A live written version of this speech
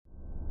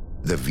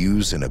The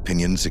views and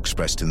opinions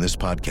expressed in this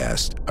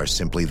podcast are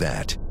simply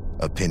that,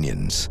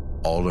 opinions.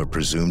 All are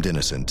presumed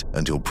innocent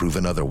until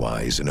proven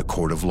otherwise in a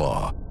court of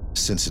law.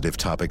 Sensitive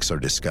topics are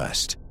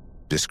discussed.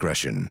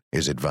 Discretion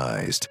is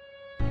advised.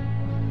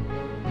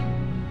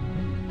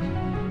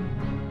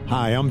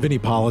 Hi, I'm Vinnie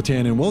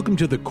Politan, and welcome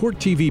to the Court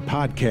TV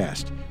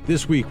podcast.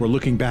 This week, we're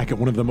looking back at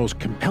one of the most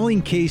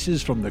compelling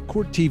cases from the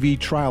Court TV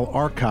trial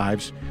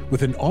archives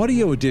with an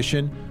audio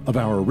edition of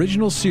our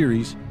original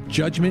series,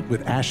 Judgment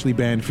with Ashley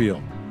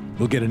Banfield.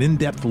 We'll get an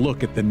in-depth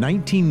look at the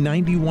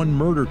 1991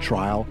 murder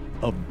trial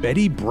of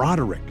Betty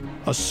Broderick,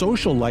 a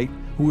socialite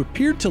who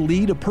appeared to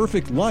lead a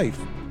perfect life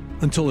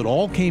until it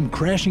all came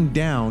crashing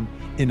down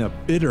in a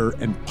bitter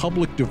and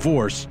public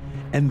divorce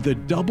and the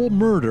double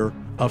murder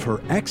of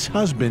her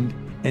ex-husband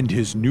and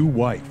his new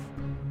wife.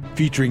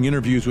 Featuring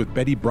interviews with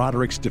Betty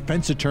Broderick's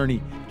defense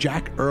attorney,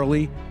 Jack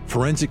Early,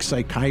 forensic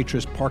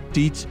psychiatrist Park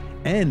Dietz,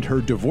 and her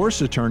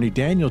divorce attorney,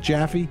 Daniel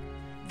Jaffe,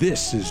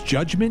 this is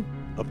Judgment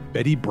of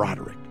Betty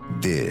Broderick.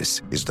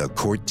 This is the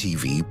Court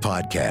TV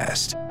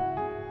podcast.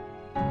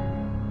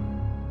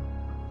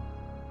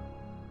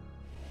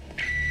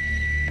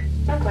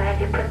 I'm glad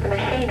you put the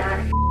machine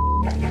on,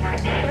 and I'm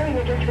sure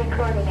you're just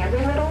recording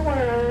every little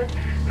word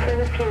for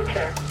the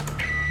future.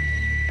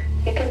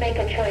 You can make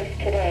a choice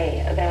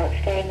today about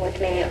staying with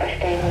me or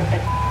staying with the...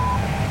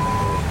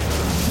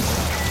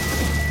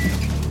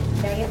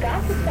 Now you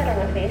got to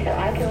settle with me so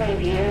I can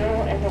leave you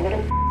and the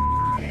little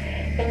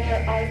in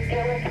your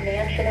idyllic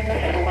mansion in the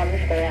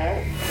slums there.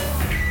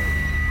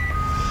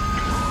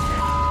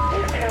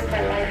 You've turned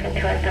my life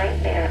into a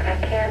nightmare. I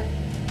can't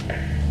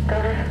go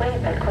to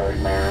sleep. I close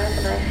my eyes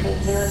and I see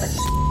you and the...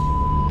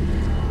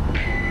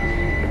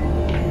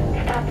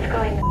 Stop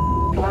screwing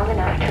long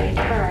enough to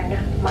return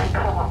my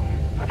call.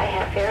 I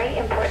have very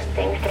important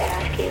things to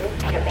ask you.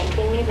 You're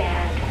making me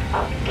mad.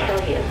 I'll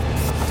kill you.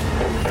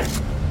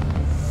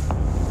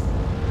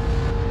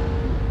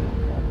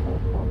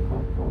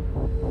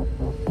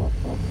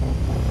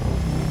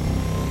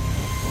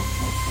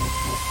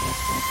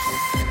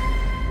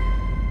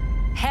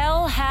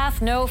 Hell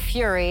hath no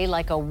fury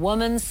like a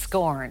woman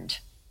scorned.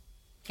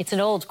 It's an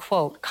old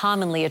quote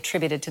commonly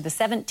attributed to the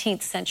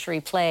 17th century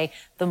play,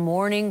 The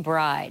Mourning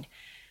Bride,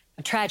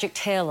 a tragic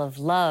tale of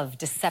love,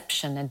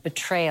 deception, and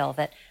betrayal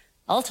that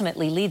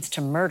ultimately leads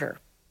to murder.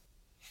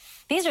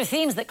 These are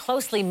themes that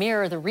closely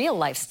mirror the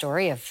real-life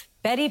story of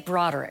Betty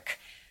Broderick,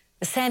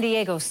 the San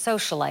Diego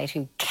socialite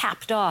who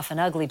capped off an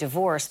ugly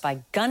divorce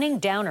by gunning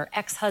down her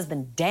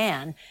ex-husband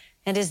Dan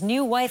and his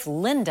new wife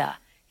Linda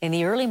in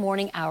the early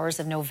morning hours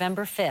of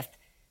November 5th,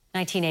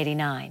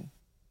 1989.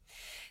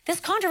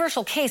 This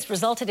controversial case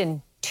resulted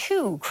in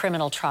 2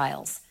 criminal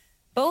trials,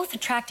 both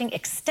attracting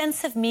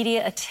extensive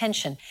media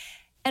attention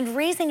and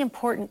raising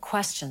important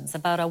questions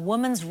about a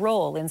woman's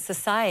role in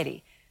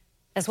society,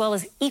 as well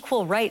as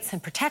equal rights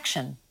and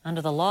protection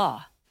under the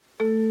law.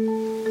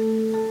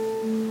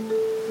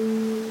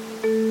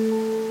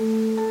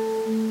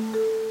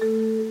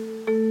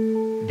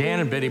 Dan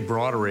and Betty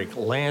Broderick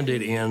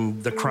landed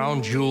in the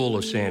crown jewel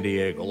of San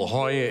Diego. La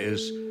Jolla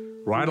is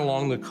right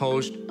along the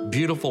coast,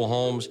 beautiful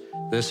homes.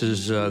 This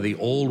is the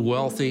old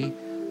wealthy,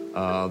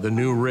 the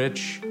new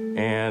rich,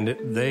 and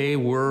they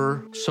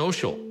were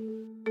social.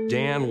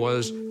 Dan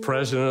was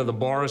president of the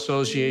Bar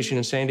Association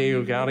in San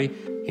Diego County.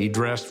 He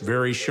dressed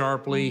very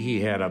sharply. He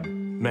had a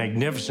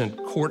magnificent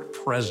court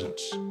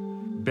presence.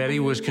 Betty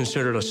was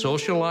considered a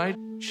socialite.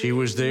 She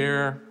was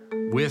there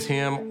with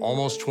him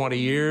almost 20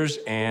 years,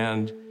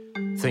 and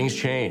things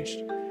changed,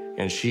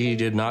 and she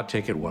did not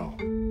take it well.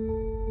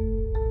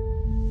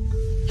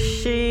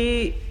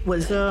 She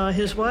was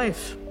his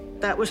wife.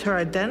 That was her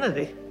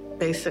identity,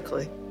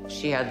 basically.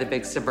 She had the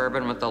big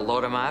Suburban with the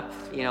load 'em up,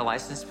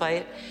 license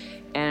plate.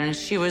 And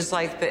she was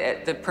like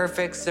the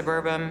perfect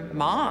suburban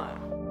mom.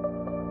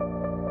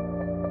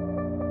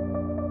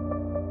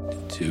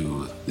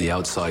 To the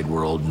outside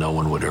world, no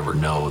one would ever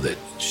know that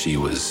she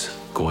was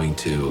going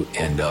to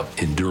end up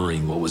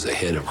enduring what was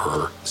ahead of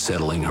her,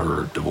 settling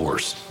her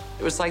divorce.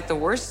 It was like the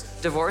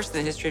worst divorce in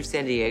the history of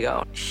San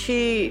Diego.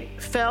 She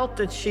felt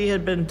that she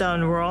had been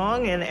done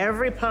wrong in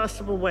every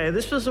possible way.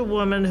 This was a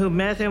woman who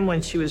met him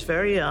when she was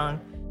very young.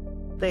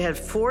 They had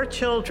 4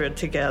 children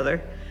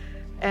together.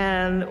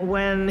 And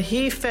when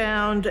he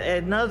found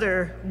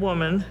another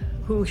woman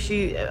who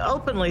she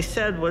openly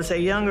said was a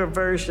younger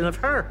version of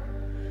her,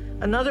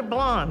 another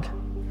blonde,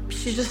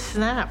 she just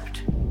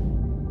snapped.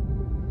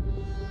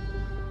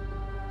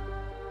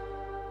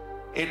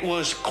 It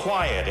was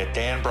quiet at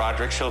Dan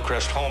Broderick's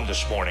Hillcrest home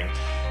this morning.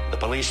 The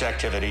police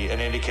activity, an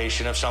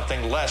indication of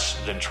something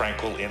less than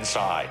tranquil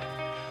inside.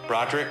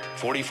 Broderick,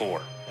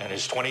 44, and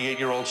his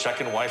 28-year-old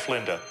second wife,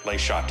 Linda, lay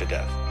shot to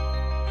death.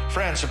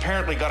 Friends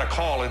apparently got a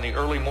call in the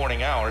early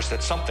morning hours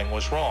that something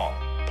was wrong.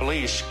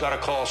 Police got a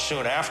call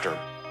soon after.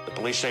 The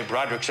police say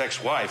Broderick's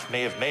ex-wife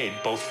may have made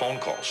both phone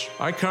calls.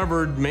 I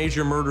covered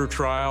major murder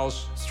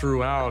trials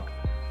throughout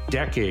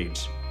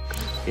decades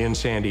in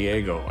San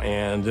Diego,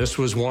 and this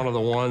was one of the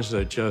ones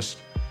that just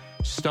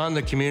stunned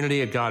the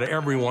community. It got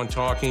everyone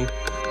talking.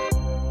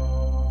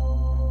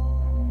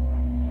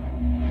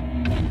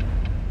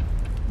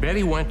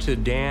 Betty went to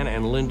Dan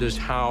and Linda's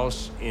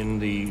house in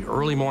the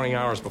early morning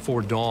hours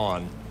before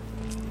dawn.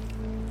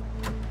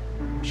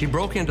 She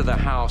broke into the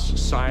house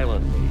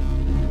silently,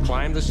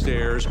 climbed the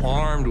stairs,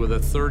 armed with a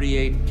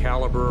 .38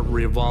 caliber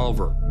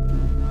revolver.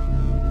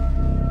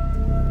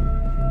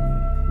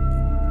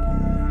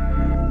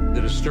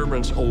 The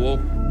disturbance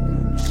awoke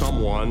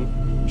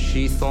someone.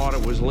 She thought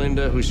it was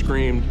Linda, who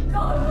screamed,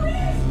 "Call the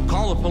police!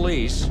 Call the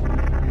police!"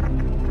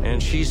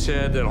 And she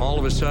said that all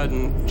of a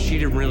sudden, she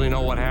didn't really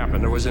know what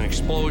happened. There was an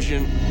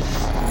explosion,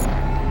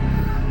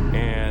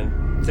 and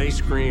they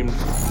screamed.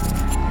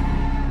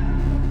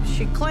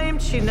 She claimed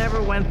she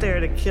never went there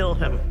to kill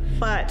him,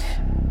 but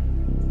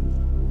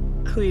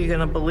who are you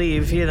gonna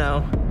believe, you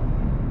know?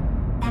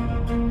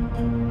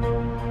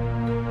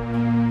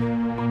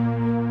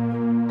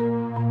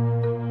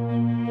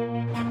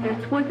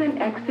 This was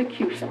an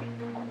execution.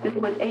 This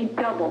was a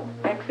double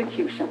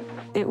execution.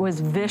 It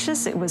was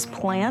vicious, it was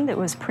planned, it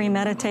was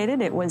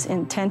premeditated, it was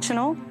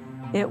intentional.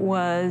 It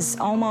was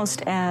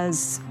almost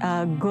as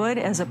good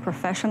as a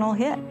professional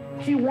hit.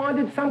 She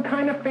wanted some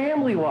kind of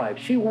family life.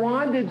 She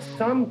wanted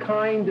some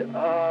kind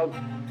of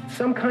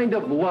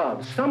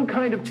love, some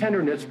kind of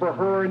tenderness for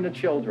her and the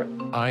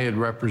children. I had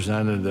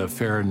represented a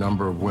fair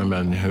number of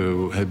women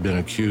who had been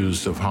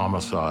accused of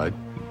homicide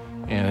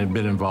and had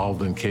been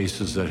involved in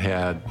cases that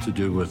had to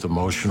do with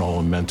emotional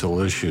and mental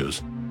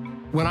issues.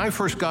 When I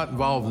first got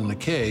involved in the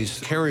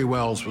case, Carrie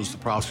Wells was the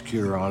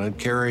prosecutor on it.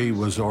 Carrie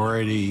was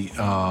already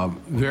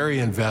very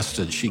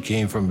invested. She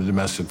came from a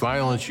domestic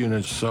violence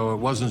unit, so it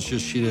wasn't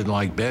just she didn't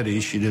like Betty,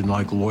 she didn't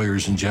like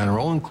lawyers in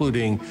general,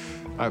 including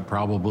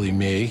probably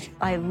me.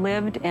 I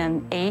lived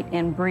and ate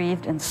and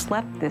breathed and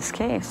slept this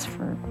case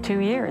for 2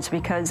 years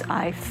because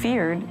I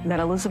feared that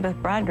Elizabeth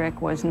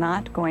Broderick was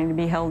not going to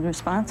be held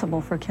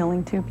responsible for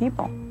killing 2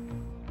 people.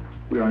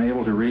 We were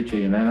unable to reach a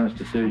unanimous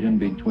decision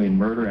between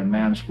murder and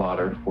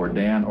manslaughter for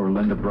Dan or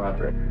Linda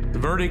Broderick. The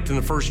verdict in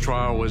the first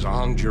trial was a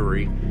hung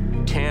jury.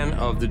 10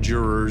 of the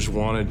jurors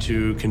wanted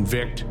to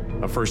convict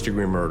of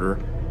first-degree murder.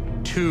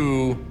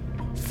 2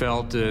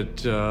 felt that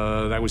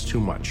that was too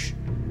much.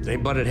 They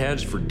butted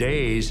heads for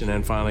days and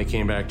then finally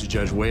came back to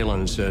Judge Whalen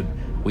and said,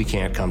 "We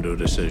can't come to a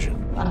decision."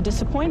 I'm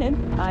disappointed.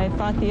 I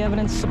thought the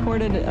evidence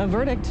supported a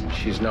verdict.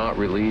 She's not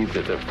relieved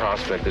at the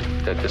prospect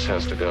that this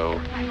has to go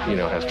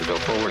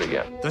forward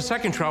again. The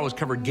second trial was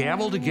covered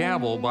gavel to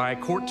gavel by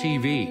Court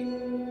TV.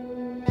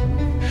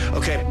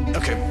 Okay.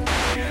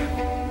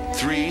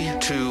 3,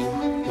 2,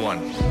 1.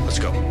 Let's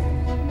go.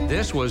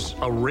 This was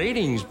a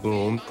ratings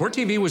boom. Court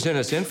TV was in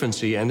its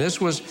infancy, and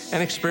this was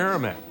an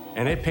experiment.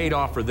 And it paid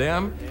off for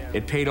them.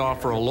 It paid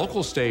off for a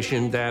local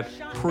station that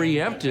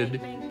preempted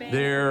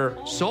their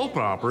soap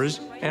operas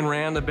and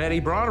ran the Betty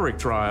Broderick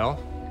trial,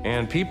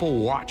 and people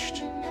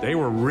watched. They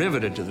were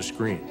riveted to the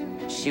screen.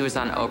 She was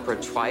on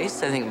Oprah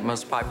twice, I think the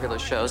most popular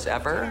shows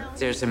ever.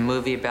 There's a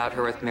movie about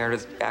her with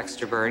Meredith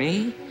Baxter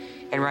Birney.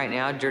 And right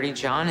now, Dirty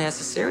John has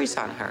a series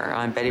on her,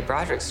 on Betty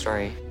Broderick's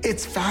story.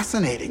 It's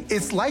fascinating.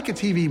 It's like a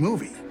TV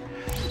movie.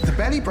 The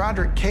Betty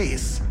Broderick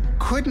case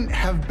couldn't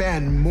have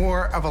been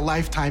more of a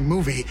Lifetime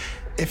movie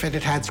if it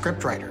had had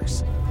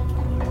scriptwriters.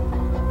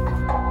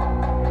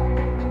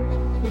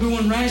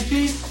 Everyone rise,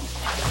 please.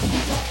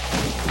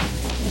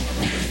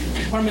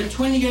 Department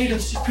 28 of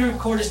the Superior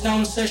Court is now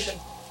in session.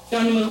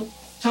 Gentleman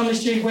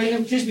Thomas J.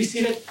 Whalen, please be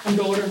seated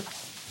under order.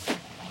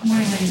 Good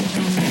morning, ladies and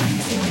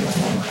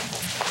gentlemen.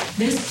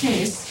 This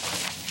case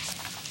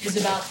is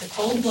about the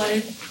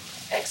cold-blooded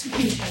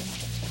execution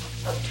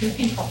of 2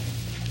 people.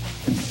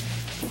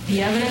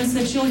 The evidence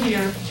that you'll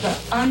hear, the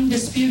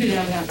undisputed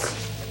evidence,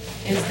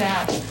 is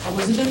that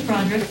Elizabeth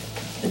Broderick,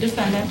 the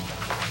defendant,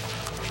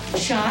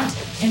 shot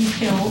and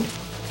killed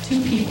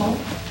 2 people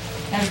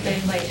as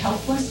they lay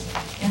helpless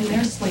in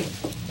their sleep.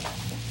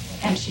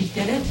 And she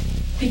did it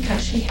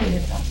because she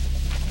hated them.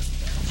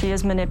 She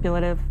is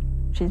manipulative.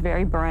 She's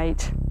very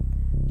bright.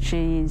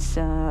 She's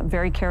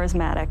very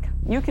charismatic.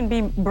 You can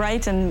be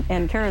bright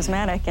and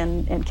charismatic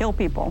and kill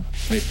people.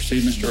 May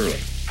proceed, Mr. Early.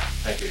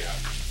 Thank you.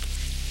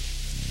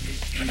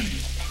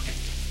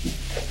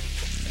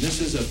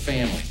 This is a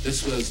family.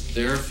 This was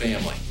their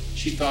family.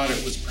 She thought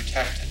it was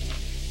protected.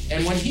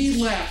 And when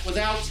he left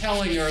without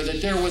telling her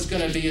that there was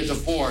going to be a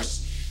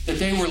divorce, that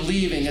they were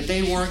leaving, that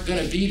they weren't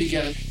going to be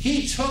together,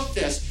 he took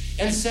this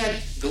and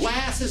said,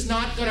 glass is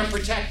not going to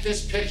protect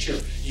this picture.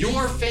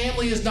 Your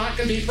family is not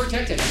going to be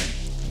protected.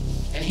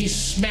 And he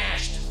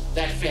smashed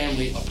that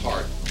family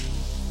apart.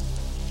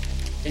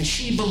 And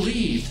she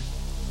believed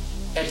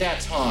at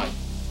that time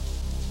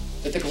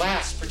that the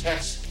glass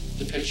protects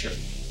the picture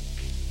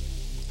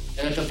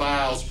and that the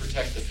vials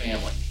protect the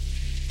family.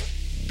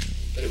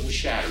 But it was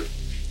shattered.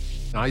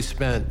 I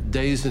spent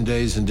days and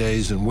days and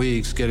days and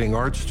weeks getting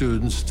art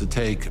students to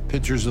take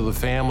pictures of the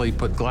family,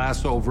 put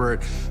glass over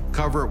it,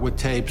 cover it with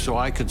tape so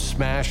I could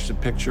smash the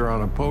picture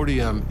on a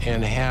podium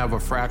and have a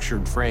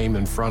fractured frame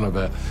in front of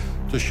it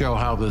to show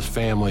how this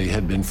family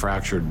had been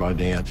fractured by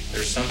Dan.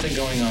 There's something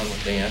going on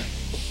with Dan.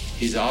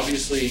 He's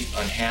obviously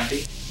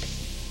unhappy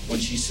when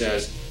she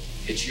says,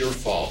 "It's your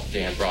fault,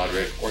 Dan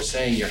Broderick," or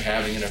saying you're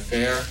having an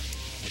affair.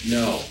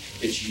 No,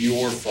 It's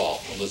your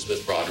fault,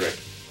 Elizabeth Broderick.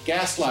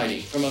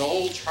 Gaslighting from an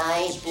old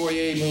Charles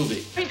Boyer movie.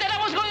 He said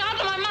I was going out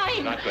of my mind.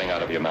 You're not going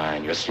out of your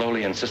mind. You're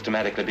slowly and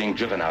systematically being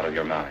driven out of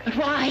your mind. But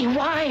why?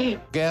 Why?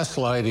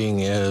 Gaslighting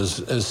is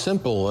as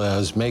simple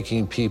as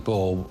making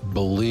people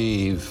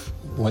believe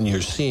when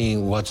you're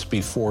seeing what's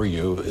before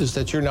you is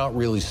that you're not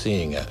really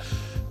seeing it,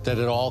 that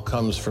it all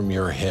comes from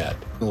your head.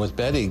 And with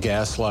Betty,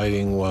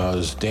 gaslighting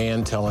was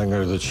Dan telling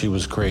her that she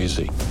was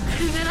crazy.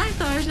 And then I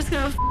thought I was just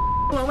going to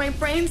blow my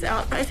brains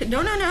out. But I said,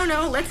 no,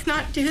 let's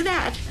not do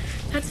that.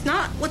 That's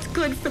not what's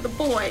good for the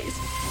boys.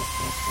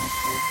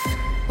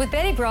 With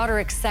Betty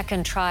Broderick's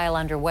second trial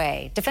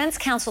underway, defense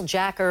counsel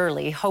Jack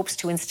Early hopes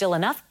to instill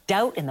enough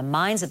doubt in the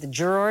minds of the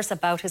jurors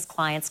about his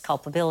client's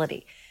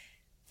culpability.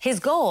 His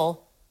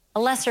goal,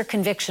 a lesser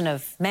conviction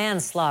of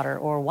manslaughter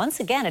or, once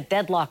again, a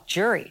deadlocked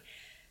jury.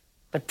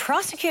 But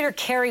prosecutor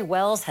Carrie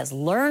Wells has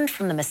learned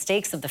from the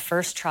mistakes of the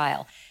first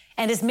trial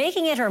and is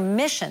making it her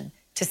mission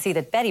to see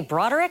that Betty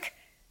Broderick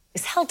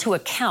is held to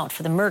account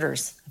for the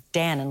murders of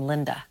Dan and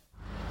Linda.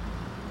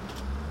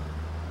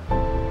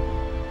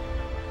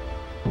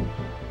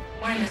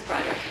 Morning, Ms.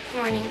 Broderick.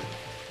 Morning.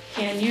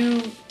 Can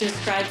you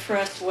describe for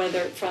us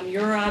whether, from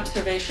your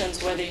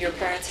observations, whether your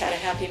parents had a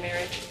happy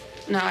marriage?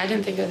 No, I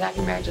didn't think it was a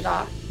happy marriage at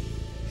all.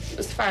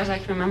 As far as I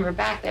can remember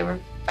back, they were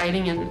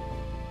fighting and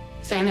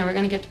saying they were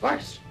going to get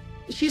divorced.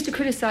 She used to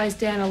criticize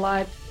Dan a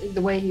lot,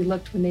 the way he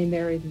looked when they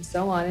married and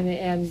so on,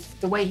 and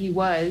the way he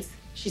was.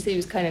 She said he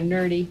was kind of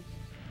nerdy.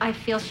 I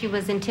feel she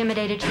was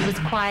intimidated. She was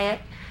quiet.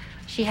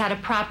 She had a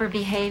proper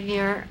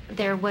behavior.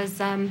 There was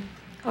a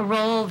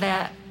role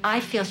that I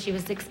feel she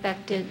was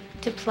expected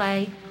to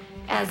play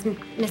as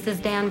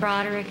Mrs. Dan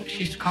Broderick. She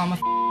used to call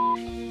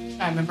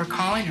him I remember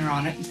calling her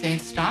on it and saying,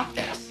 stop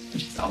this. And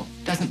she said, oh,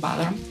 doesn't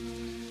bother him.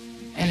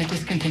 And it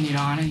just continued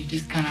on, and he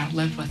just kind of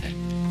lived with it.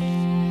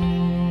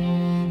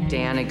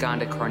 Dan had gone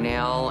to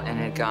Cornell and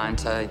had gone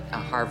to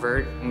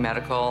Harvard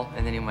Medical,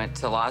 and then he went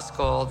to law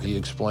school. He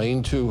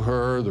explained to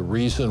her the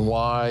reason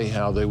why,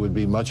 how they would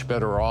be much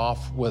better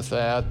off with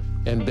that.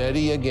 And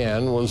Betty,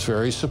 again, was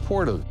very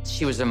supportive.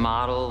 She was a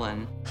model,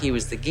 and he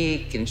was the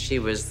geek, and she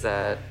was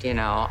the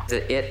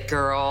it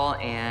girl,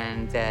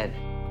 and that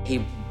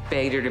he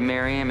begged her to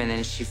marry him, and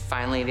then she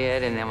finally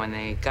did, and then when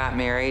they got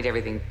married,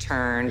 everything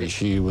turned.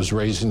 She was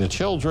raising the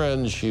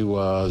children, she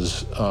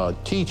was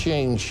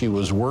teaching, she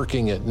was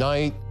working at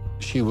night.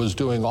 She was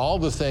doing all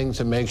the things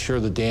to make sure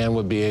that Dan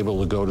would be able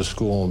to go to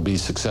school and be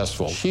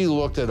successful. She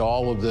looked at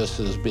all of this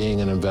as being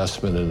an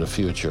investment in the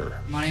future.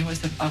 Money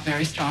was a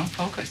very strong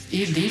focus,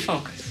 the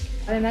focus.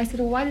 And I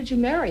said, well, why did you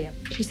marry him?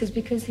 She says,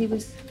 because he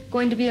was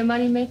going to be a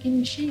money-making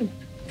machine.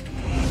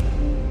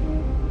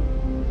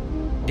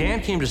 Dan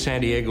came to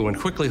San Diego and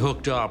quickly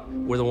hooked up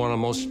with one of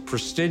the most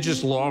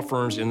prestigious law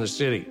firms in the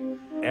city.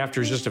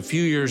 After just a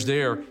few years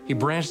there, he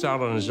branched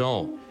out on his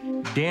own.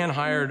 Dan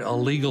hired a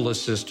legal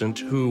assistant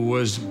who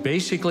was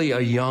basically a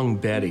young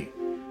Betty,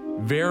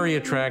 very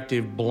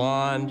attractive,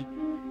 blonde,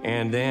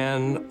 and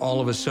then all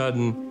of a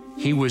sudden,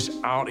 he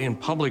was out in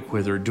public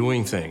with her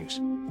doing things.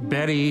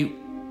 Betty,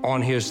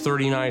 on his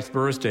 39th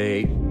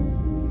birthday,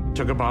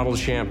 took a bottle of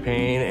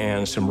champagne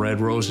and some red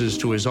roses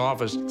to his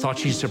office, thought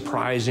she'd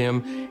surprise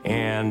him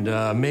and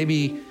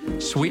maybe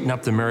sweeten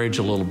up the marriage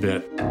a little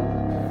bit.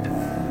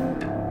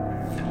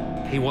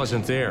 He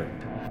wasn't there.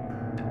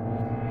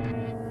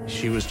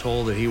 She was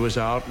told that he was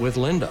out with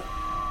Linda.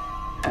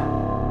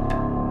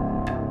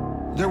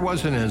 There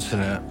was an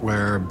incident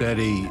where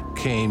Betty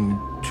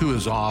came to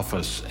his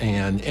office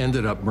and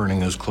ended up burning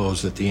his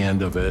clothes at the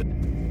end of it.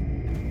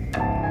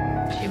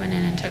 She went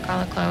in and took all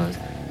the clothes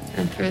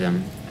and threw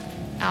them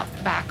out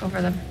the back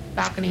over the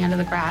balcony under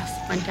the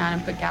grass, went down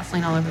and put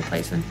gasoline all over the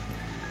place and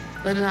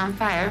lit it on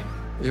fire.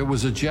 It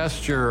was a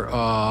gesture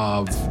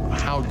of,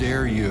 how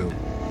dare you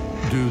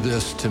do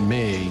this to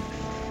me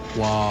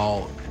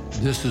while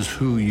this is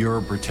who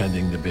you're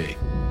pretending to be.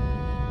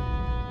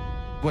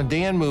 When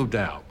Dan moved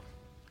out,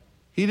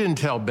 he didn't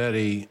tell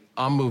Betty,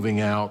 I'm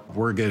moving out,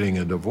 we're getting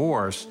a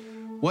divorce.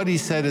 What he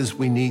said is,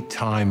 we need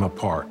time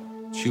apart.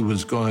 She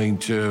was going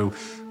to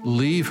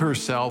leave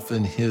herself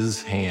in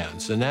his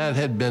hands. And that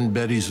had been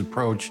Betty's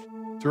approach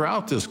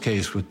throughout this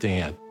case with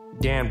Dan.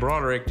 Dan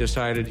Broderick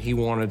decided he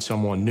wanted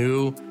someone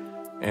new,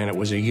 and it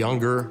was a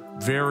younger,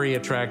 very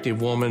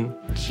attractive woman.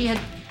 She had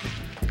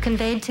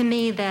conveyed to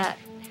me that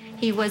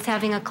he was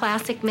having a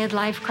classic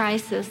midlife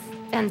crisis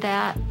and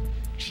that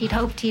she'd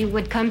hoped he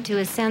would come to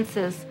his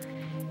senses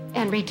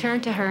and return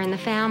to her and the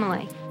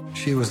family.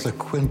 She was the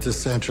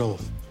quintessential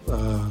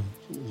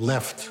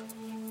left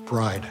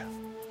bride.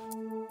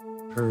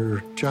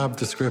 Her job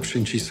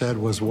description, she said,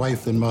 was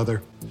wife and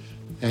mother,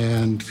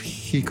 and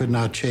he could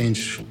not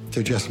change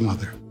to just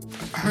mother.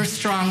 Her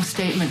strong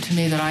statement to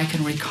me that I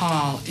can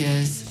recall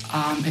is,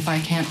 if I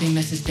can't be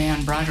Mrs.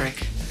 Dan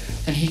Broderick,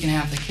 then he can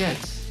have the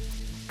kids.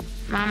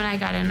 Mom and I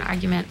got in an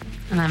argument,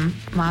 and then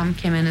Mom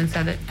came in and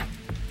said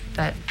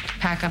that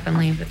pack up and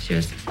leave, that she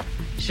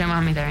didn't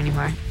want me there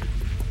anymore.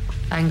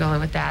 I can go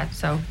live with Dad,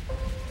 so.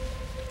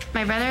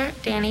 My brother,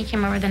 Danny,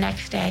 came over the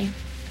next day,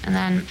 and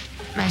then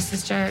my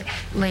sister,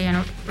 Lee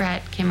and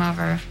Rhett came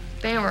over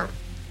They were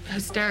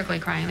hysterically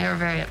crying. They were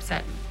very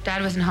upset.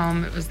 Dad wasn't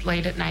home. It was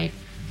late at night,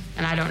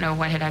 and I don't know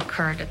what had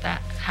occurred at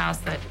that house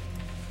that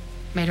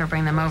made her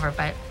bring them over,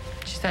 but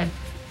she said,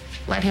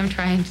 let him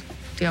try and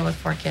deal with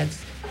 4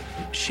 kids.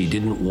 She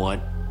didn't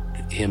want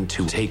him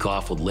to take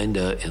off with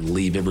Linda and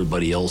leave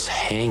everybody else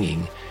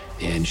hanging,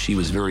 and she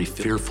was very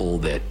fearful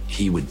that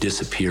he would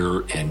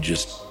disappear and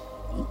just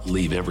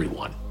leave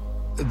everyone.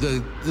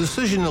 The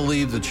decision to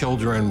leave the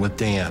children with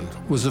Dan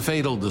was a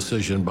fatal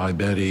decision by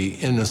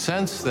Betty in the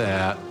sense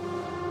that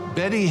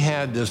Betty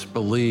had this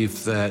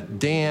belief that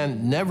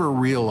Dan never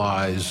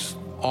realized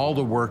all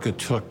the work it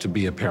took to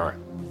be a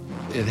parent.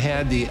 It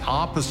had the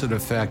opposite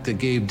effect. It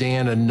gave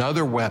Dan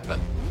another weapon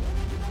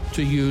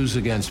to use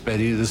against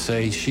Betty to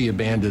say she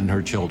abandoned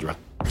her children.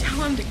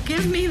 Tell him to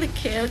give me the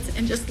kids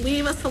and just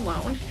leave us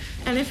alone.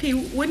 And if he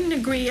wouldn't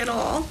agree at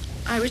all,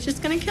 I was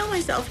just going to kill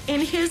myself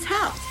in his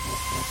house.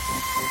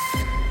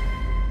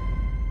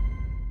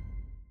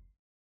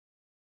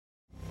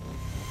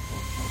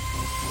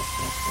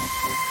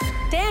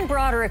 Dan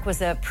Broderick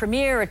was a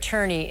premier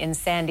attorney in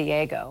San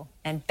Diego,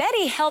 and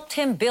Betty helped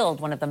him build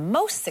one of the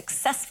most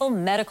successful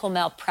medical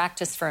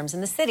malpractice firms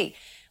in the city,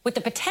 with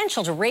the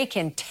potential to rake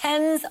in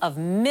tens of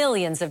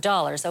millions of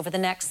dollars over the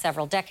next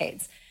several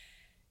decades.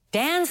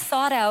 Dan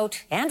sought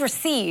out and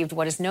received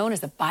what is known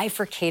as a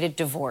bifurcated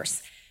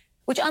divorce,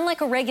 which,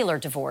 unlike a regular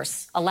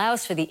divorce,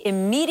 allows for the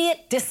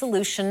immediate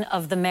dissolution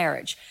of the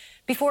marriage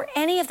before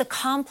any of the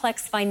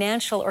complex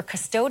financial or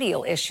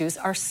custodial issues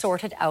are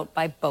sorted out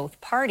by both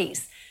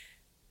parties.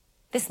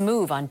 This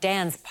move on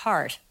Dan's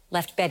part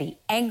left Betty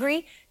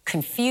angry,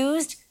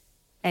 confused,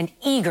 and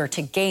eager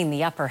to gain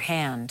the upper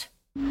hand.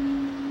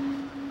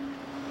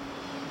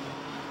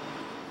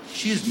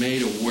 She is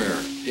made aware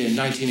in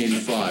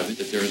 1985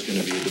 that there is going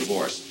to be a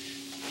divorce.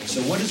 And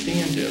so what does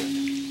Dan do?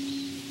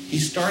 He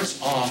starts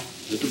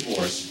off the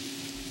divorce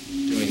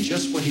doing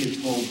just what he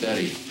had told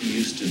Betty he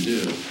used to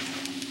do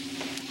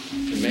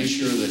to make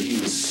sure that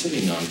he was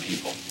sitting on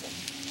people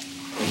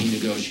when he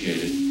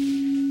negotiated.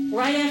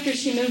 Right after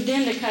she moved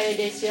into Calle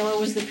de Cielo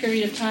was the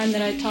period of time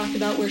that I talked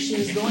about where she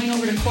was going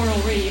over to Coral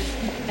Reef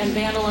and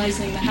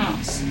vandalizing the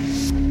house.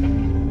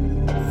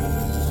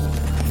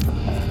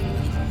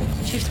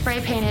 She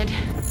spray painted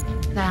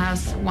the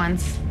house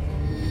once,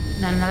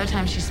 and then another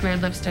time she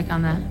smeared lipstick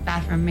on the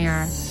bathroom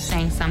mirror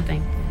saying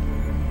something.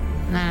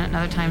 And then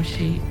another time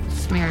she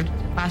smeared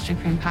Boston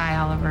cream pie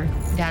all over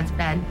Dad's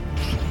bed.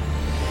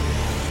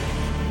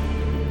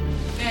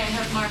 May I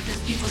have marked as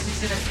People's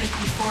Exhibit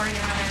 54,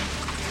 Your Honor?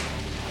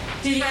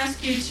 Did he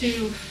ask you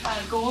to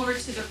go over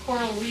to the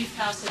Coral Reef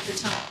house at the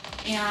time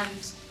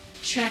and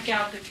check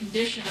out the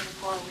condition of the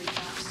Coral Reef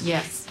house?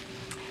 Yes.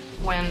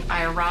 When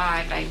I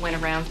arrived, I went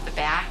around to the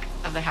back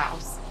of the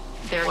house.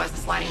 There was a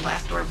sliding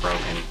glass door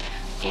broken,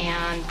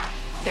 and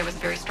there was a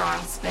very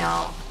strong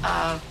smell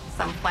of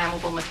some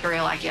flammable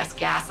material, I guess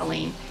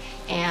gasoline.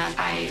 And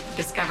I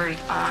discovered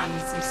on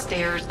some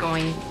stairs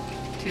going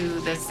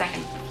to the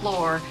second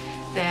floor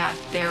that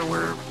there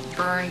were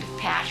burned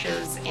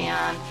patches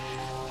and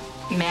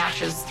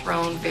matches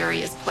thrown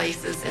various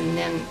places, and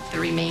then the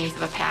remains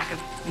of a pack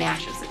of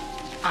matches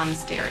on the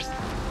stairs.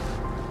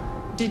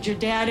 Did your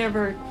dad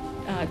ever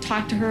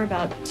talk to her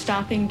about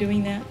stopping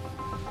doing that?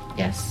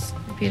 Yes,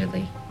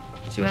 repeatedly.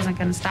 She wasn't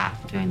going to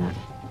stop doing that.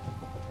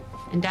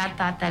 And Dad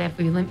thought that if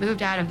we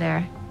moved out of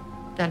there,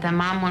 that the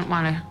mom wouldn't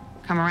want to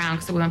come around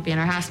because we wouldn't be in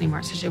our house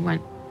anymore. So it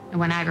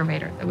wouldn't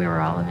aggravate her that we were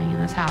all living in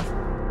this house.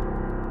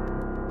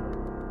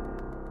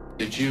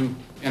 Did you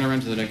enter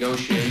into the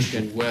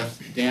negotiation with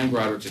Dan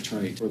Broderick's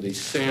attorney for the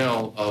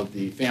sale of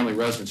the family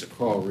residence at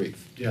Coral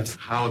Reef? Yes,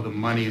 how the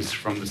monies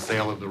from the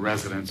sale of the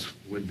residence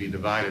would be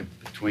divided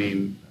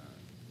between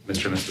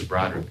Mr. and Mrs.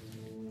 Broderick.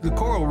 The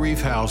Coral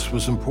Reef house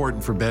was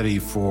important for Betty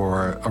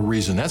for a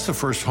reason. That's the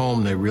first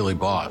home they really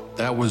bought.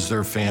 That was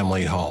their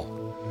family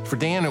home. For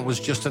Dan, it was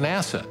just an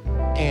asset,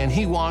 and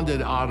he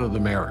wanted out of the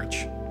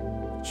marriage.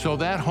 So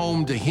that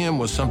home to him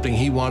was something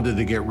he wanted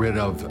to get rid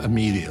of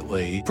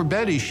immediately. For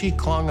Betty, she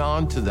clung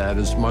on to that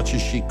as much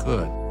as she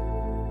could.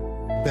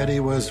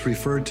 Betty was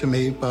referred to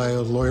me by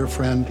a lawyer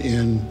friend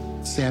in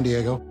San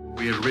Diego.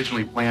 We had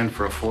originally planned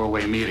for a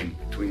four-way meeting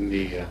between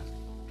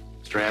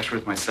Mr.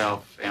 Ashworth,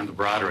 myself, and the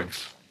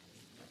Brodericks.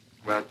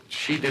 But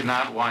she did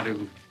not want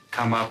to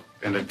come up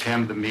and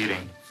attend the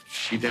meeting.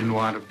 She didn't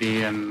want to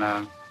be in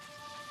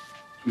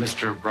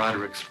Mr.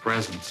 Broderick's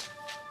presence.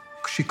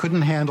 She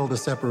couldn't handle the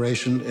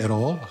separation at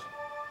all,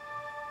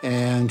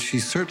 and she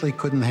certainly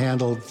couldn't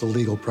handle the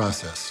legal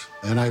process.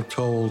 And I've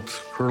told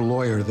her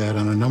lawyer that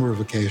on a number of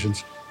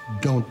occasions,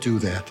 don't do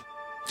that.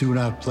 Do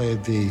not play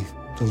the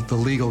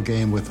legal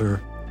game with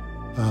her.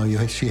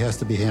 She has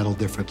to be handled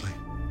differently.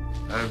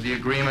 The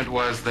agreement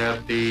was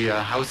that the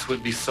house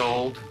would be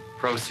sold,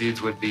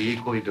 proceeds would be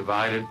equally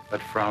divided,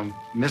 but from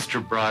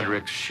Mr.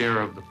 Broderick's share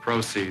of the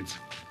proceeds,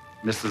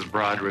 Mrs.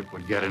 Broderick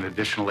would get an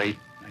additional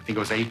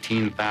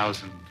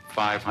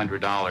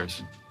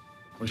 $18,500.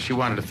 Well, she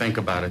wanted to think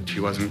about it. She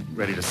wasn't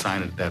ready to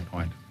sign it at that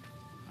point.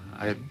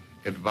 I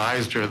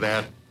advised her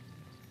that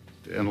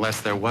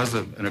unless there was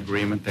an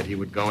agreement that he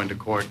would go into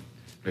court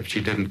if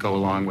she didn't go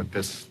along with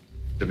this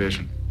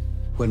division.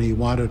 When he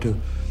wanted to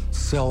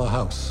sell a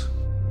house,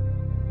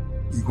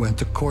 he went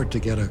to court to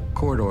get a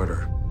court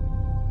order.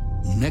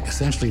 Nick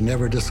essentially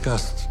never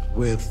discussed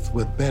with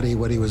Betty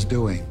what he was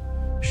doing.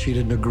 She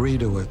didn't agree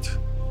to it.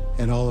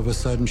 And all of a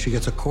sudden, she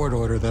gets a court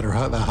order that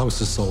the house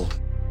is sold.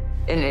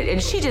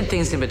 And she did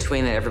things in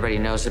between that everybody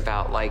knows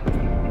about, like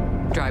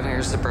driving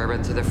her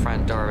Suburban to the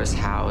front door of his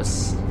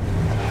house.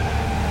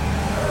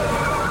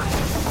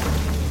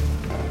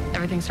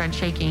 Everything started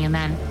shaking, and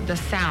then the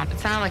sound, it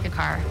sounded like a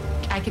car.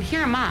 I could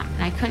hear Mom,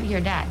 and I couldn't hear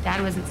Dad.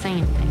 Dad wasn't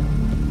saying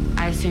anything.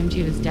 I assumed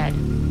he was dead.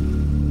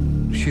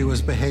 She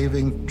was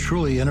behaving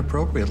truly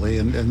inappropriately,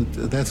 and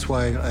that's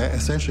why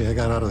I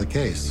got out of the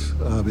case,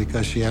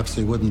 because she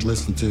absolutely wouldn't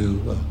listen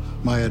to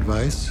my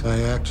advice.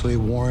 I actually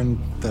warned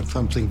that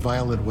something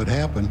violent would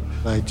happen.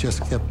 I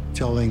just kept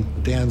telling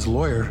Dan's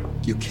lawyer,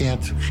 you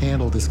can't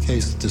handle this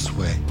case this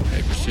way.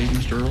 Okay, proceed,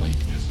 Mr. Early.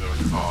 Is there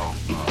a call,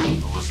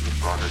 Elizabeth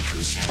Broderick to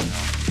the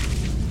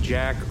scene?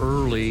 Jack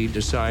Early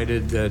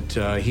decided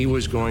that he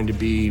was going to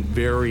be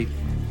very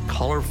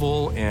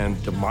colorful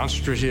and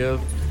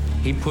demonstrative.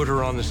 He put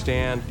her on the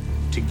stand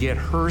to get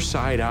her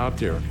side out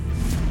there.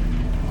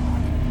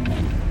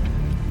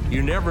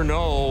 You never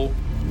know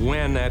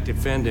when that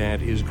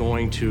defendant is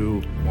going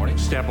to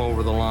step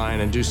over the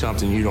line and do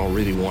something you don't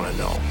really want to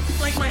know.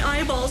 Like my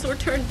eyeballs were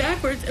turned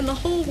backwards and the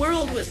whole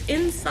world was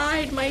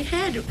inside my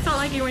head. It felt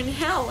like you were in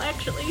hell,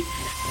 actually.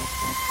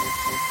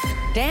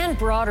 Dan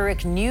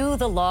Broderick knew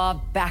the law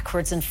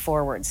backwards and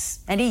forwards,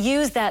 and he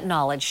used that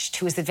knowledge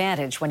to his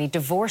advantage when he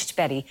divorced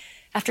Betty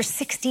after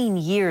 16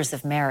 years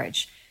of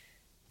marriage.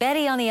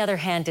 Betty, on the other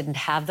hand, didn't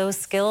have those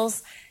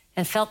skills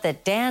and felt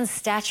that Dan's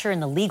stature in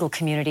the legal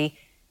community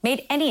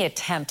made any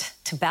attempt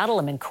to battle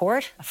him in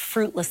court a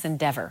fruitless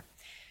endeavor.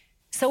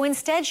 So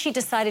instead, she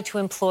decided to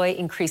employ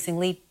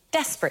increasingly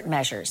desperate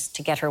measures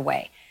to get her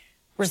way,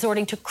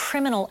 resorting to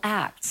criminal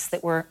acts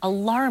that were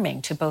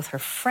alarming to both her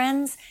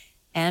friends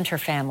and her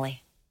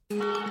family.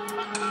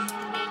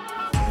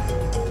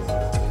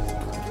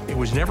 It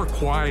was never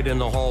quiet in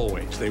the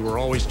hallways. They were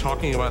always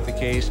talking about the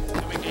case.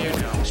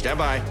 Stand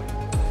by.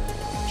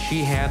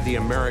 She had the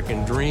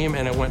American dream,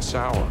 and it went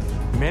sour.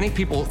 Many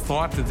people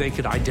thought that they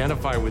could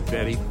identify with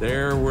Betty.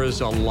 There was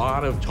a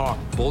lot of talk,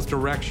 both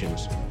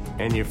directions.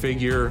 And you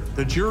figure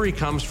the jury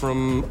comes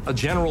from a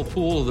general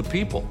pool of the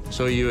people.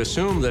 So you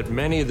assume that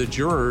many of the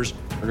jurors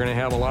are going to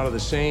have a lot of the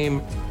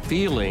same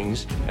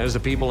feelings as the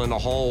people in the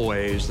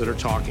hallways that are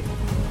talking.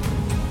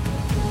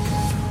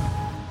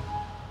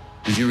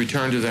 Did you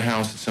return to the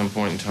house at some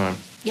point in time?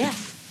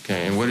 Yes.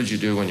 Okay, and what did you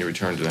do when you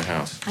returned to the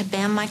house? I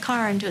bammed my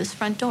car into his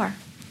front door.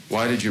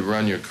 Why did you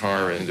run your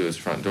car into his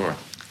front door?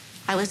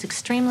 I was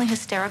extremely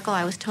hysterical.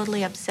 I was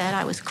totally upset.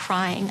 I was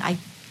crying.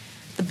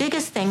 The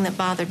biggest thing that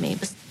bothered me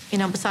was,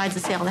 besides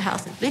the sale of the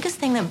house, the biggest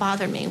thing that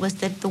bothered me was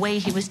the way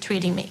he was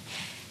treating me.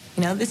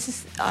 This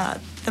is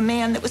the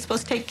man that was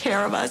supposed to take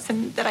care of us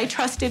and that I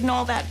trusted and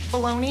all that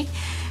baloney.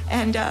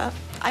 And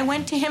I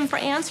went to him for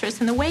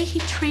answers, and the way he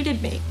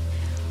treated me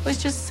was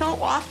just so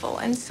awful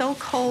and so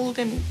cold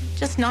and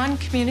just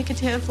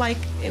non-communicative. Like,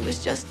 it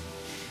was just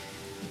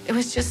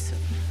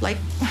like,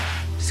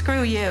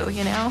 screw you,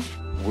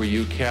 Were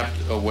you kept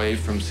away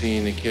from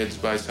seeing the kids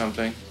by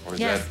something? Or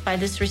yes, by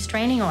this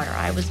restraining order.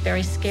 I was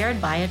very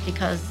scared by it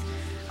because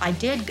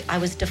I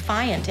was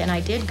defiant and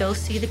I did go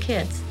see the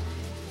kids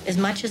as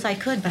much as I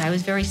could, but I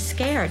was very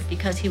scared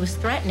because he was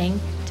threatening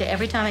to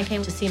every time I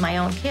came to see my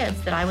own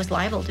kids that I was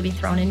liable to be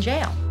thrown in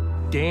jail.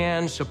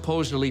 Dan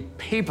supposedly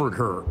papered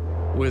her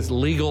with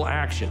legal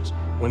actions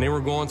when they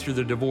were going through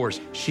the divorce.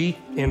 She,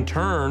 in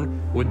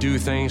turn, would do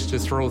things to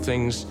throw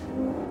things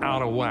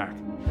out of whack.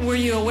 Were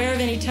you aware of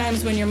any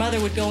times when your mother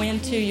would go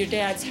into your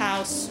dad's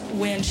house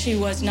when she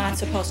was not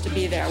supposed to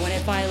be there, when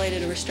it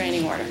violated a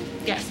restraining order?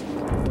 Yes.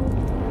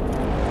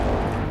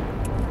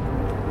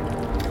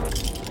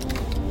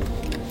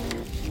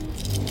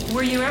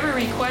 Were you ever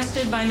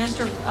requested by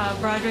Mr.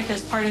 Broderick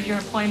as part of your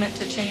employment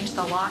to change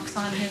the locks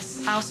on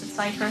his house at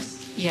Cypress?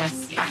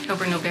 Yes,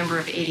 October, November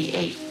of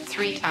 '88,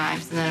 3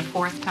 times, and then a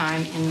 4th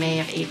time in May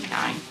of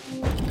 '89.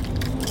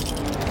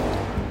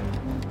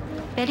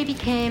 Betty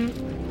became,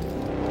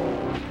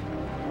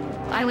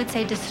 I would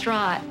say,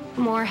 distraught,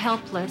 more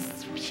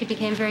helpless. She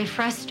became very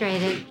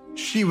frustrated.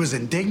 She was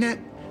indignant,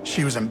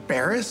 she was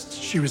embarrassed,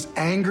 she was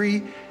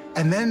angry,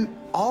 and then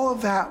all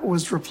of that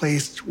was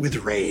replaced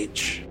with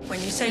rage. When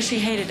you say she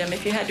hated him,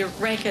 if you had to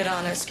rank it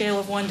on a scale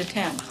of 1 to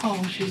 10.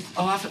 Oh, she's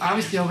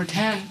obviously over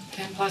 10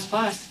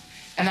 plus.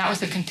 And that was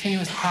the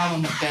continuous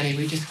problem with Betty.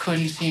 We just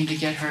couldn't seem to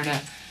get her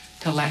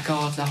to let go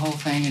of the whole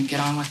thing and get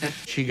on with it.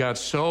 She got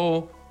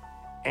so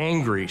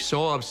angry,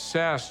 so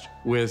obsessed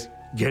with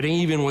getting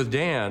even with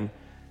Dan,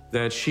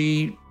 that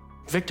she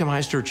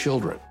victimized her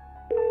children.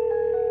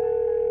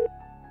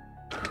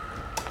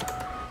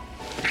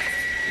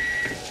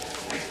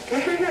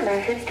 This is a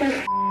message to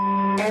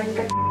and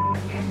the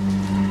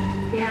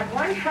You have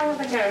one hell of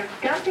a nerve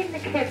dumping the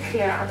kids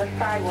here on the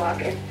sidewalk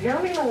and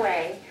zooming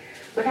away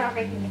without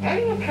making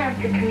any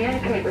attempt to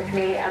communicate with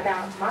me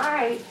about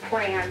my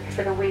plans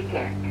for the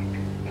weekend.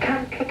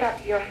 come pick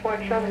up your 4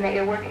 children that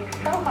you're working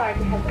so hard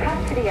to have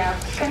custody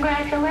of.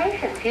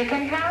 Congratulations, you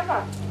can have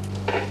them.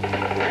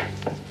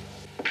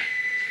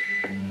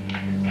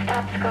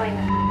 Stops going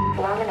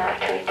long enough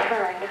to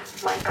return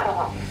my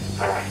call.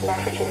 I left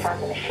messages on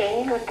the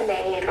machine, with the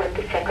maid, with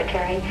the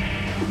secretary,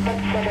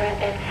 etc.,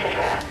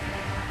 etc.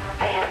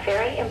 I have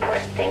very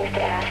important things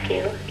to ask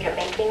you. You're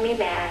making me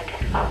mad.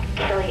 I'll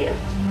kill you.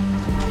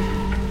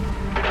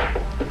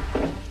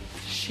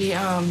 She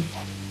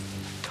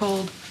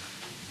told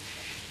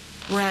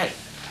Rhett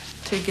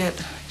to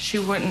get, she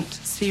wouldn't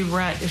see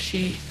Rhett if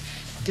she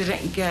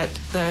didn't get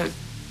the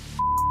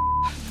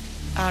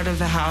out of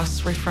the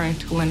house, referring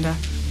to Linda.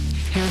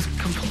 He was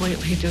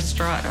completely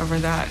distraught over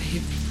that.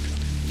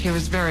 He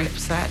was very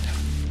upset.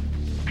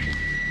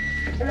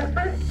 And the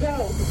first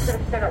day, he could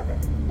have settled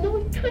this. No,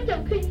 we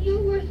couldn't because you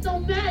were so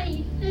mad.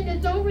 He sent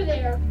us over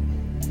there.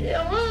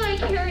 All I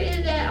care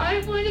is that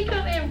I want to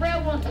come and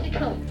Brad wants to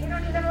come. You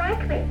don't even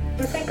like me.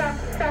 You think I'm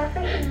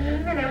selfish and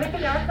mean and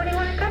everything else. What do you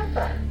want to come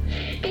for?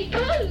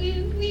 Because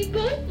we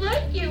both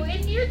like you,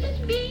 and you're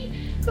just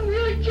being a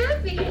real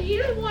jerk because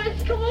you don't want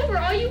us to come over.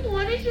 All you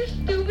want is your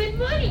stupid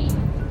money.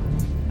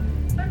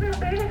 My little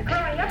baby's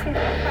growing up. He's going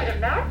to try to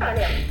mouth on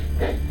him.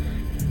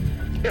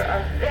 You're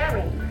a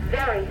very,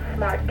 very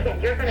smart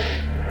kid. You're going to be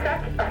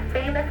such a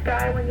famous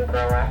guy when you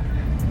grow up.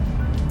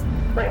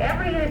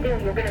 Whatever you do,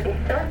 you're going to be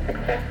so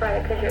successful at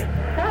it because you're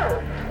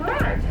so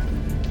smart.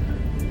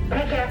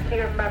 Take after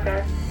your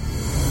mother.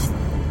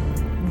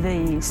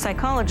 The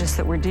psychologists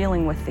that were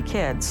dealing with the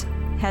kids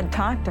had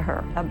talked to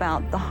her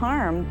about the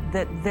harm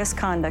that this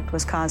conduct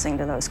was causing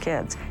to those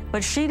kids.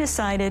 But she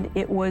decided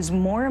it was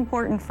more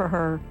important for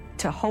her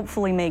to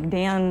hopefully make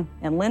Dan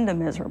and Linda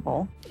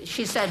miserable.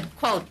 She said,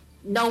 quote,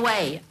 "No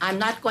way, I'm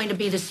not going to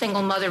be the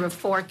single mother of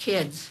 4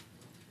 kids.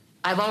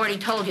 I've already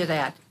told you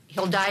that.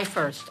 He'll die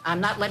first.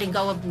 I'm not letting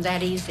go of him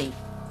that easy.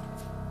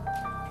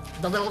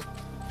 The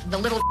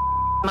little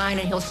mine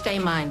and he'll stay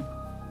mine."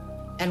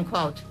 End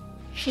quote.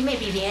 She may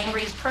be the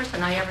angriest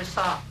person I ever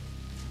saw.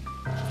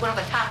 One of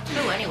the top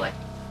 2, anyway.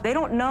 They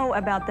don't know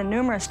about the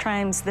numerous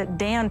times that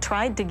Dan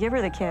tried to give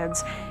her the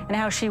kids and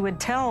how she would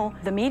tell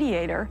the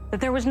mediator that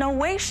there was no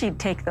way she'd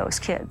take those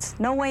kids.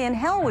 No way in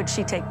hell would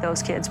she take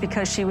those kids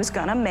because she was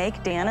gonna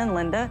make Dan and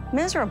Linda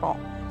miserable.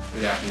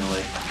 Good afternoon,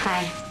 Lee.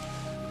 Hi.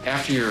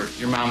 After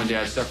your mom and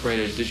dad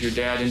separated, did your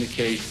dad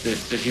indicate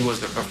that he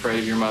was afraid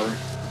of your mother?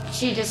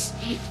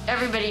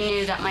 Everybody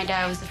knew that my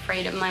dad was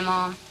afraid of my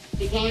mom.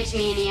 He came to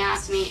me and he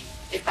asked me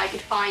if I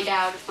could find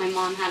out if my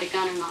mom had a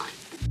gun or not.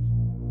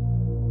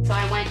 So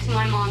I went to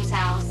my mom's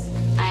house.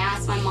 I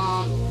asked my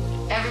mom,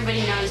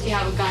 "Everybody knows you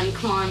have a gun.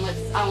 Come on,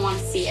 I want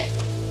to see it."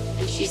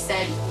 And she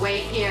said,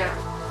 "Wait here."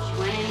 She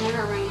went into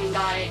her room and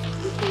got it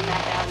and came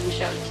back out and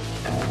showed it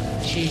to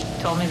me. She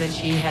told me that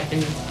she had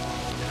been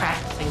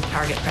practicing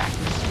target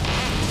practice.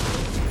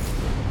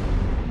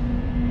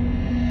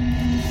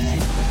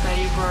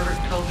 Betty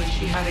Broderick told me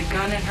she had a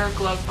gun in her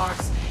glove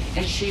box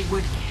and she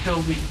would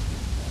kill me.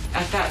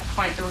 At that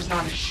point, there was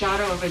not a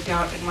shadow of a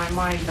doubt in my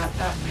mind that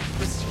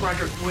Mrs.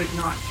 Broderick would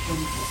not kill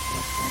me.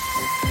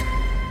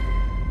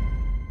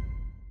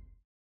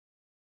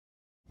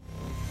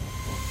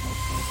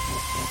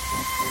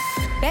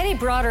 Betty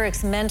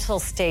Broderick's mental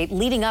state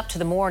leading up to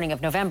the morning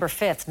of November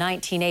 5th,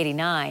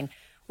 1989,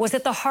 was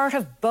at the heart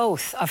of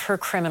both of her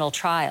criminal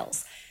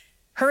trials.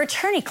 Her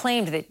attorney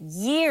claimed that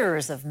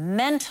years of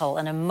mental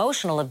and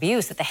emotional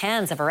abuse at the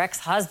hands of her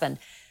ex-husband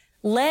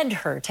led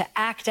her to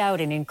act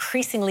out in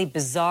increasingly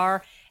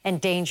bizarre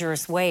and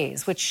dangerous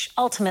ways, which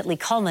ultimately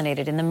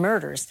culminated in the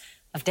murders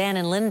of Dan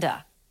and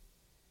Linda.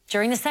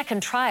 During the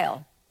second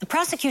trial, the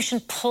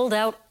prosecution pulled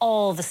out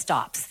all the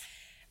stops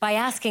by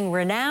asking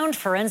renowned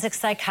forensic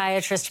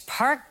psychiatrist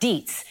Park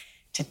Dietz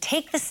to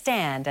take the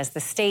stand as the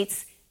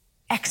state's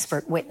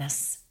expert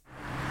witness.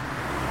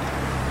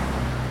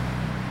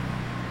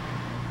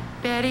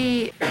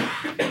 Betty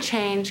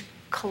changed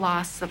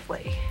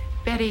colossally.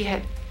 Betty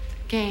had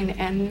gained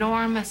an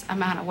enormous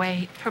amount of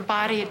weight. Her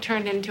body had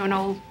turned into an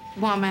old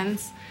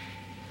woman's,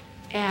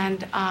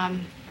 and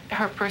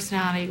her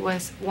personality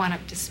was one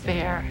of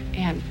despair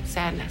and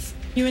sadness.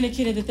 You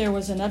indicated that there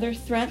was another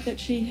threat that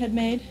she had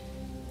made?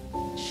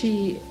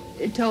 She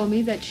told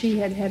me that she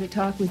had had a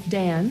talk with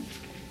Dan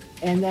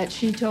and that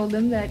she told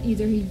him that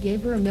either he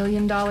gave her $1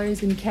 million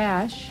in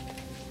cash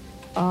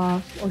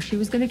or she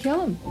was going to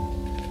kill him.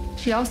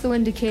 She also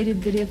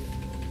indicated that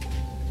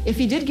if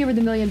he did give her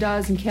the $1 million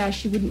in cash,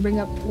 she wouldn't bring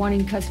up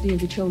wanting custody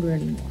of the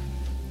children anymore.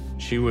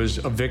 She was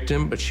a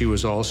victim, but she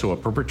was also a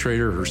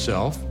perpetrator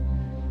herself.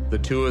 The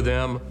two of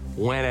them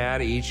went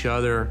at each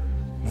other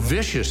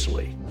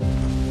viciously.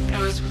 I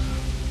was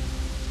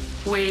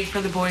waiting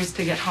for the boys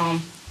to get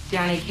home.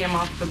 Danny came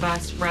off the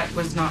bus. Rhett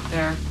was not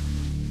there.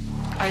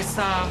 I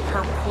saw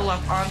her pull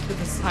up onto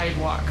the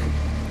sidewalk.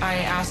 I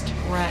asked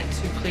Rhett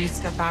to please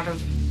step out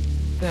of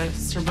the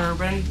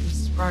Suburban.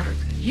 Mrs. Broderick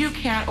said, "You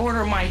can't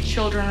order my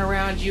children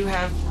around. You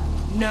have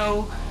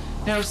no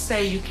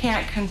say. You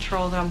can't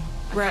control them."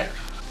 Rhett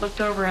looked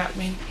over at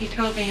me. He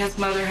told me his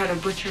mother had a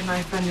butcher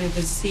knife under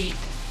the seat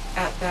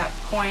at that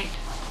point.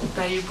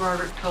 Betty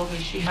Broderick told me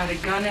she had a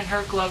gun in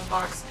her glove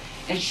box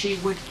and she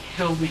would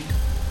kill me.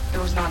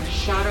 There was not a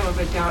shadow of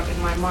a doubt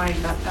in my mind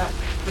that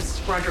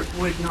Mrs. Broderick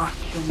would not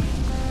kill me.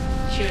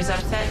 She was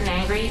upset and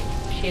angry.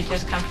 She had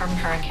just come from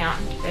her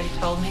accountant, Betty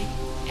told me,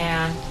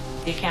 and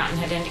the accountant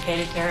had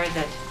indicated to her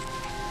that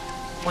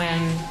when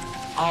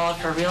all of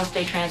her real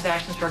estate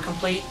transactions were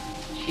complete,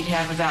 she'd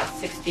have about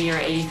 $60,000 or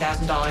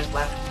 $80,000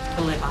 left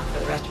to live on for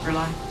the rest of her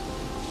life.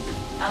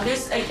 Now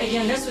this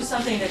was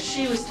something that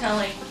she was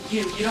telling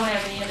you. You don't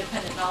have any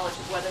independent knowledge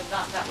of whether or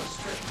not that was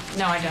true.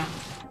 No, I don't.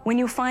 When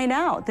you find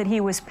out that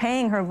he was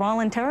paying her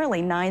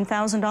voluntarily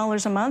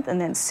 $9,000 a month and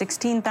then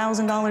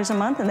 $16,000 a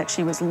month and that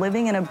she was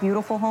living in a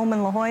beautiful home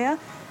in La Jolla,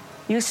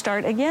 you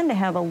start again to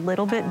have a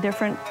little bit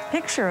different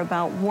picture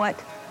about what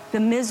the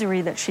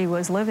misery that she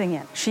was living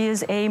in. She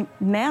is a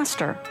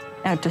master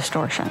at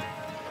distortion.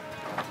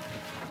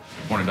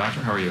 Morning, doctor.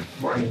 How are you?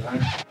 Morning.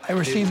 I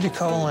received a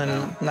call in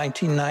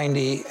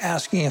 1990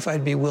 asking if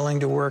I'd be willing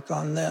to work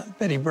on the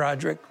Betty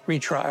Broderick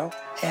retrial.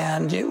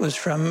 And it was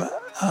from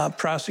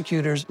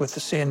prosecutors with the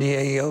San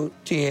Diego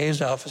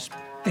DA's office.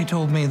 They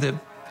told me that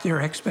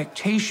their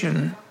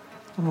expectation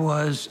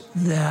was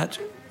that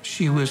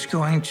she was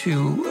going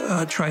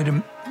to try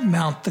to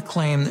mount the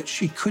claim that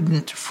she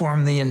couldn't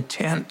form the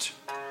intent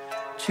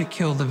to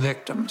kill the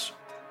victims,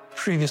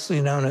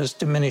 previously known as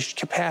diminished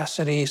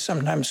capacity,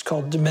 sometimes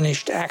called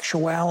diminished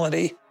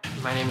actuality.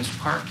 My name is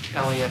Park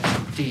Elliott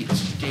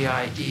Dietz,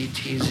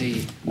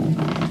 D-I-E-T-Z.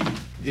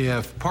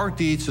 If Park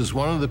Dietz is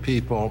one of the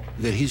people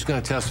that he's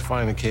going to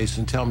testify in the case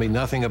and tell me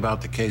nothing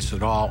about the case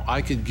at all,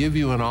 I could give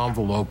you an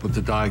envelope with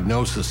the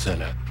diagnosis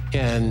in it,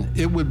 and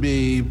it would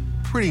be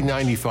pretty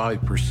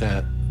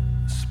 95%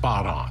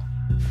 spot on.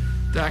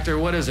 Doctor,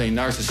 what is a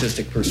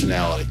narcissistic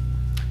personality?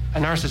 A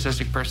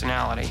narcissistic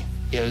personality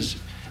is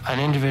an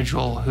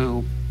individual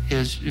who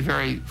is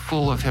very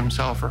full of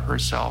himself or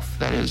herself,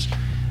 that is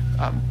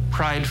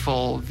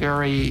prideful,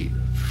 very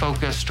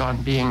focused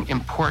on being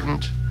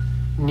important,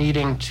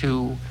 needing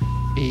to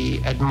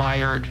be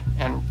admired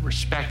and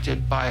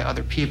respected by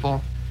other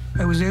people.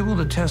 I was able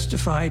to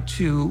testify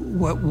to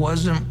what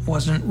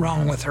wasn't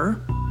wrong with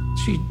her.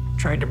 She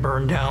tried to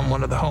burn down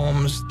one of the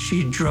homes.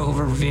 She drove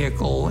her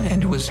vehicle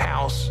into his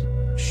house.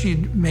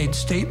 She'd made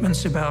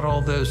statements about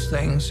all those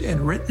things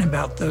and written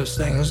about those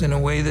things in a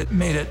way that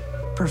made it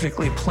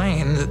perfectly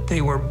plain that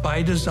they were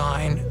by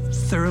design,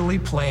 thoroughly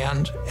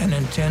planned, and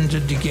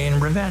intended to gain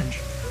revenge.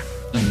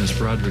 And Miss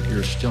Broderick,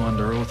 you're still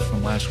under oath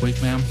from last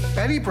week, ma'am?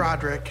 Betty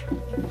Broderick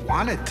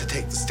wanted to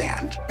take the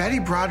stand. Betty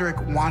Broderick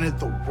wanted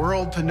the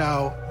world to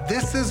know,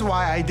 this is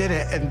why I did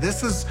it, and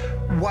this is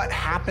what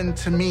happened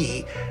to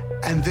me,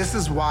 and this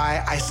is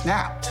why I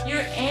snapped.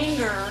 Your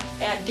anger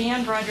at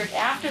Dan Broderick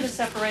after the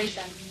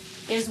separation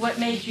is what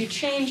made you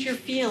change your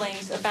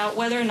feelings about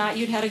whether or not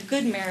you'd had a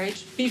good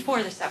marriage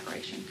before the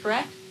separation,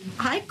 correct?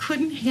 I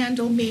couldn't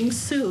handle being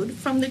sued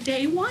from the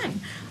day one.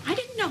 I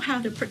didn't know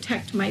how to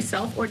protect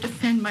myself or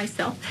defend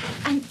myself.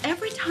 And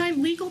every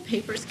time legal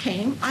papers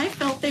came, I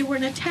felt they were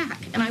an attack.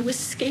 And I was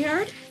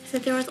scared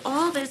that there was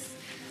all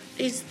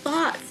these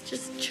thoughts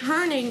just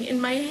churning in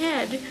my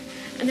head.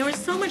 And there was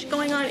so much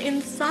going on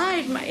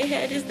inside my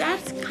head.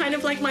 That's kind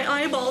of like my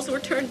eyeballs were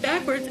turned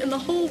backwards and the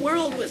whole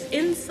world was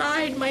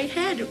inside my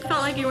head. It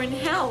felt like you were in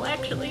hell,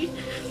 actually.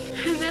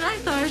 And then I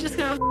thought I was just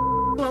gonna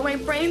blow my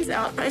brains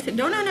out. But I said,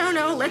 no,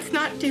 let's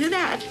not do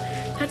that.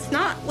 That's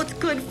not what's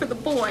good for the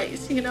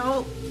boys, you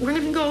know. We're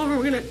gonna go over,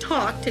 we're gonna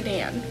talk to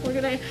Dan. We're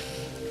gonna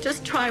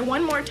just try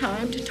one more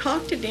time to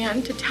talk to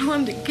Dan, to tell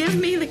him to give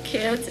me the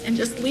kids and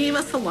just leave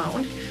us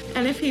alone.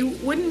 And if he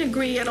wouldn't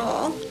agree at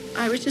all,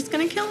 I was just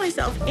gonna kill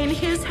myself in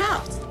his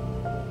house.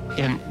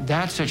 In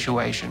that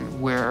situation,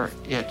 where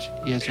it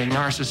is a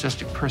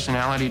narcissistic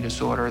personality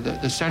disorder,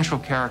 the central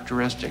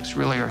characteristics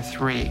really are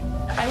three.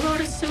 I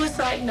wrote a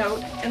suicide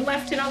note and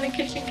left it on the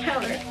kitchen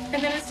counter.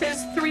 And then it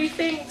says 3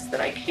 things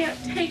that I can't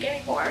take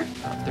anymore.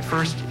 The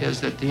first is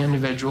that the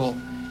individual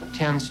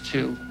tends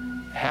to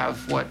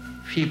have what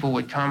people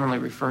would commonly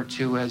refer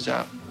to as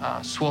a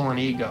swollen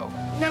ego.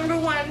 Number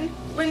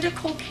 1, Linda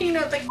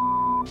Colkina, the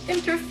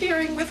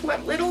interfering with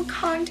what little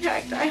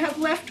contact I have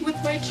left with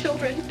my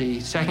children.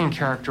 The second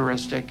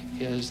characteristic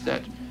is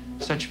that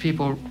such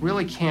people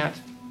really can't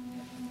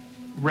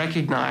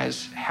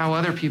recognize how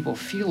other people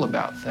feel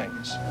about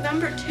things.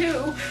 Number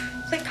 2,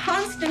 the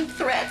constant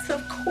threats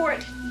of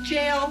court,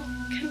 jail,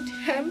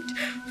 contempt,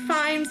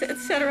 fines,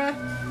 etc.,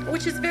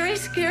 which is very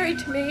scary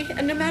to me,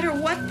 and no matter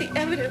what the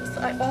evidence,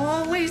 I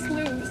always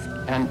lose.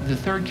 And the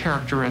third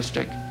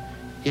characteristic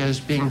is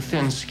being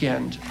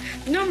thin-skinned.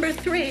 Number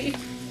 3,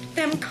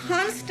 them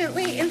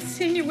constantly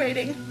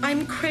insinuating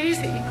I'm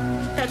crazy.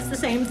 That's the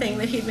same thing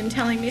that he'd been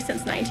telling me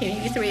since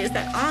 1983, is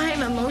that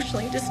I'm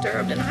emotionally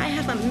disturbed and I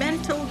have a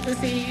mental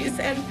disease,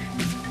 and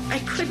I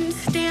couldn't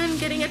stand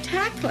getting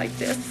attacked like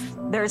this.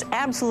 There's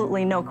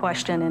absolutely no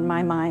question in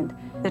my mind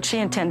that she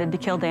intended to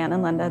kill Dan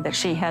and Linda, that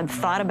she had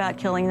thought about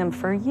killing them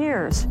for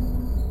years.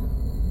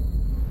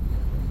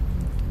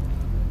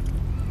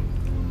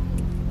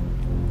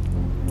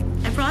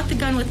 I brought the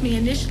gun with me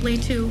initially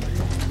to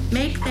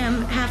make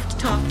them have to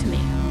talk to me.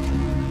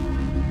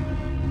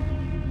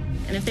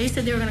 And if they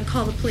said they were going to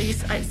call the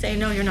police, I'd say,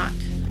 no, you're not.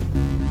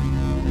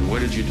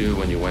 What did you do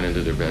when you went into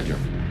their bedroom?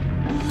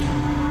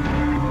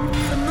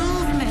 The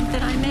movement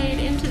that I made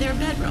into their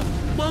bedroom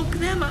woke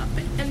them up,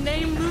 and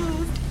they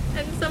moved,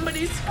 and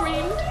somebody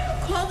screamed,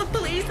 call the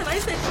police, and I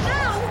said,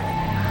 no!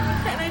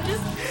 And I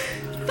just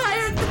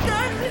fired the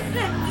gun, and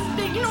this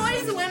big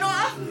noise went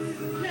off.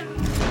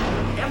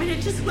 I mean,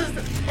 it just was an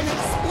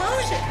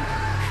explosion.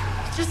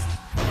 Just,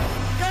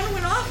 gun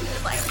went off, and it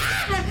was like,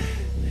 ah!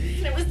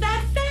 And it was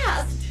that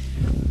fast.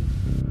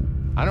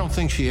 I don't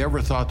think she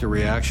ever thought the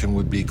reaction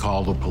would be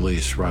call the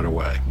police right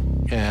away.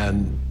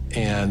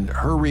 And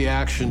her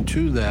reaction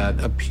to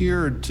that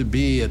appeared to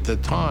be, at the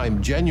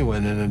time,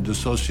 genuine in a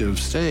dissociative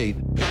state.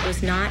 It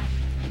was not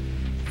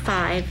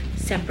 5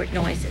 separate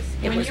noises.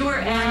 It When was you were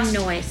one asked,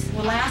 noise.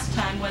 well, last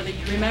time whether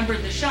you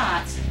remembered the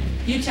shots,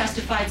 you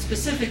testified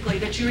specifically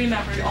that you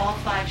remembered all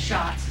 5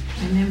 shots.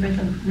 I remember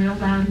the real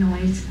loud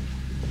noise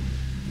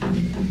 5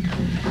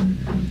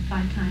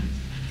 times.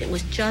 It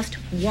was just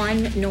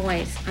one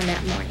noise on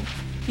that morning.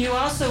 You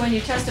also, when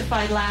you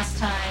testified last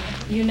time,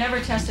 you never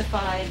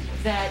testified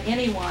that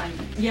anyone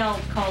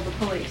yelled, call the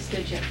police,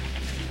 did you?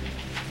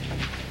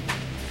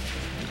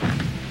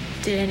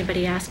 Did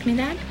anybody ask me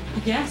that?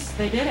 Yes,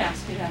 they did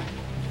ask you that.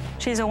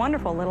 She's a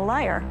wonderful little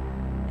liar.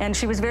 And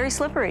she was very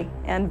slippery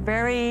and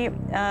very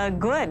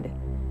good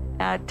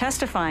at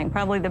testifying,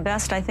 probably the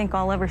best I think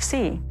I'll ever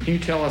see. Can you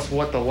tell us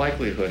what the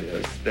likelihood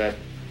is that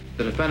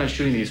the defendant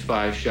shooting these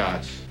 5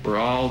 shots were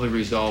all the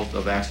result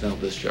of accidental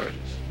discharges?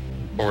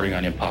 Bordering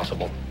on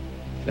impossible.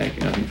 Thank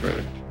you. Nothing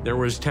further. There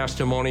was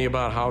testimony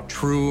about how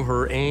true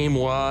her aim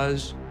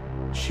was.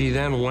 She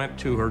then went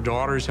to her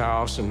daughter's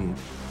house and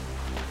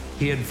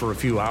hid for a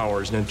few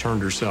hours and then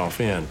turned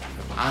herself in.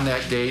 On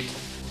that date,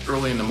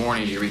 early in the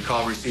morning, do you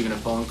recall receiving a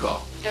phone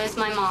call? It was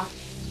my mom.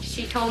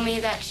 She told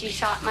me that she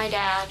shot my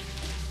dad.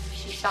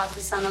 She shot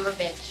the son of a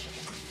bitch.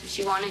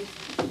 She wanted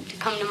to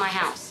come to my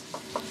house.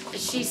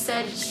 She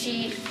said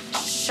she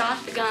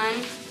shot the gun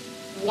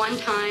one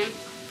time,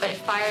 but it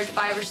fired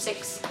 5 or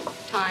 6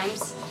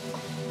 times.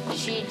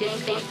 She didn't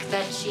think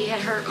that she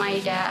had hurt my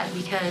dad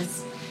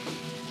because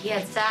he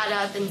had sat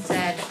up and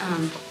said,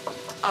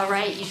 all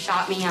right, you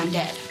shot me, I'm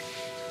dead.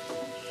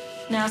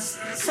 Now,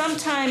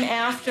 sometime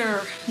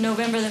after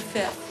November the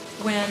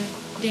 5th, when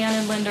Dan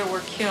and Linda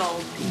were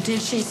killed,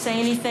 did she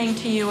say anything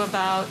to you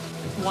about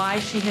why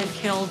she had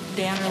killed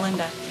Dan or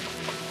Linda?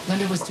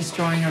 Linda was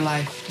destroying her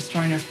life,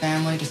 destroying her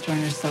family,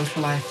 destroying her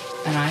social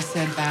life. And I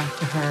said back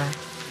to her,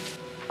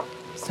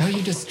 so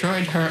you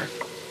destroyed her?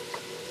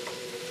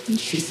 And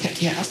she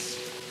said yes.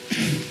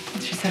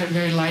 She said it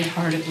very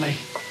lightheartedly.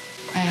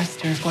 I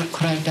asked her, what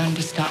could I have done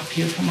to stop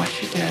you from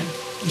what you did?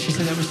 And she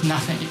said there was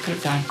nothing you could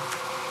have done.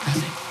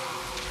 Nothing.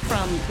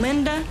 From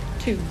Linda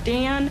to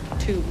Dan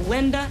to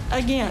Linda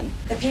again.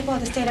 The people of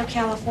the state of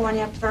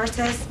California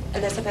versus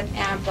Elizabeth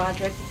Ann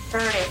Broderick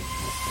verdict.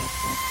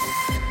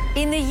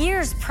 In the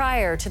years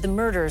prior to the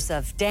murders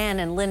of Dan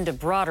and Linda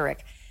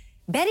Broderick,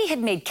 Betty had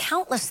made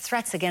countless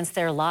threats against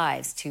their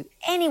lives to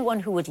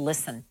anyone who would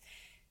listen.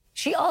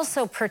 She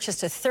also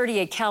purchased a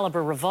 .38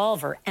 caliber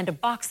revolver and a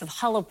box of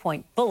hollow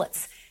point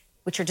bullets,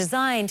 which are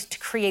designed to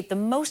create the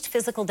most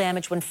physical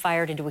damage when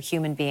fired into a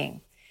human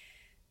being.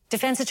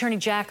 Defense attorney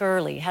Jack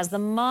Early has the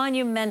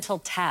monumental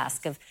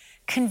task of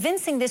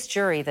convincing this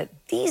jury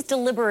that these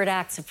deliberate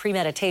acts of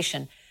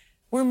premeditation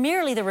were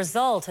merely the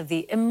result of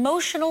the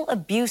emotional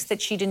abuse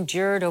that she'd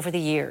endured over the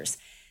years,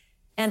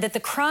 and that the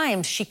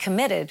crimes she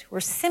committed were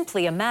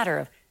simply a matter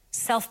of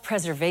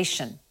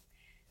self-preservation.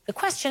 The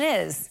question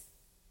is,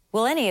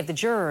 will any of the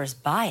jurors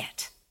buy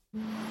it?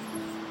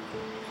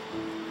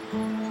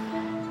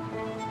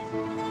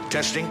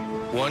 Testing.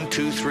 1,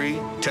 2, 3.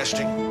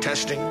 Testing.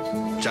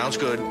 Sounds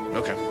good.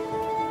 Okay.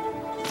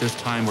 This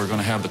time we're going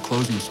to have the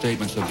closing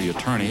statements of the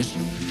attorneys.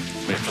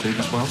 May I proceed,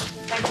 Ms. Wells?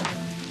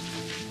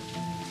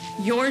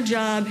 Your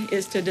job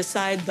is to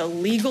decide the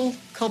legal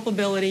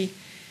culpability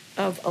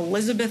of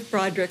Elizabeth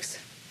Broderick's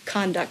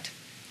conduct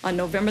on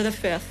November the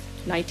 5th,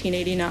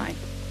 1989.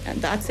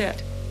 And that's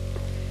it.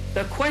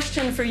 The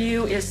question for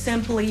you is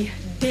simply,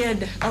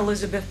 did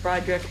Elizabeth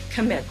Broderick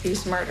commit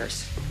these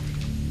murders?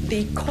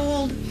 The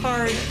cold,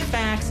 hard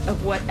facts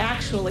of what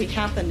actually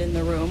happened in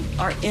the room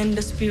are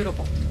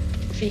indisputable.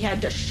 She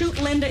had to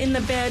shoot Linda in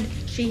the bed.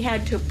 She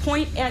had to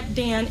point at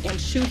Dan and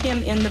shoot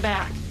him in the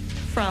back.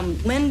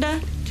 From Linda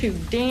to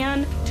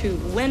Dan to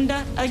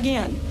Linda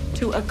again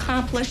to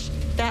accomplish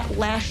that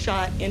last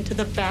shot into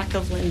the back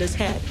of Linda's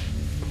head.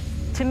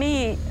 To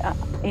me,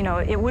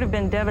 it would have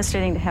been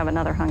devastating to have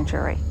another hung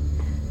jury.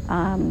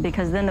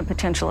 Because then the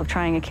potential of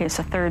trying a case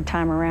a third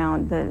time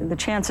around, the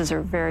chances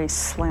are very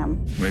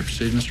slim. May I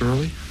proceed, Mr.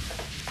 Early?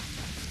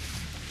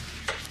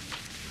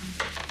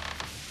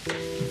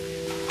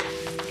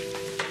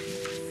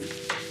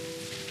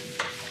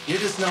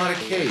 It is not a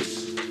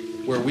case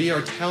where we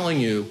are telling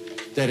you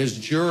that as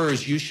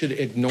jurors you should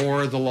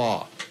ignore the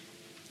law.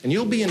 And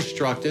you'll be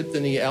instructed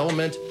in the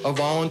element of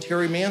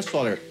voluntary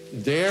manslaughter.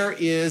 There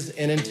is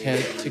an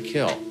intent to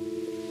kill.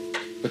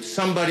 But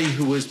somebody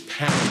who was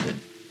pounded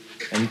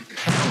and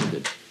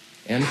pounded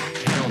and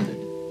pounded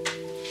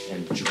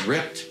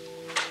dripped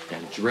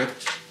and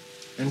dripped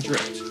and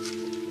dripped.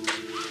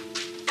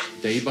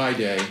 Day by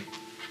day,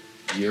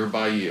 year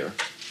by year,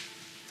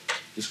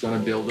 just going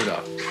to build it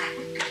up.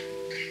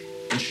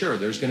 And sure,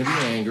 there's going to be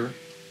anger.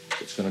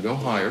 It's going to go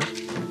higher.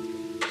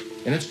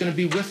 And it's going to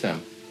be with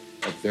them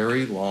a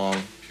very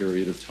long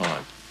period of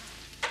time.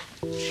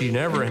 She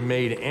never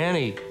made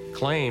any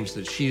claims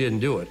that she didn't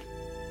do it.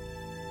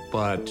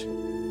 But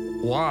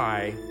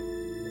why?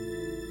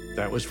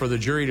 That was for the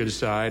jury to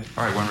decide.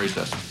 All right, one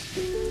recess.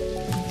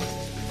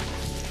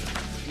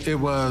 It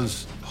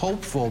was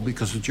hopeful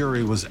because the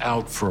jury was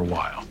out for a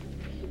while.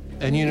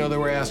 And, you know, they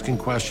were asking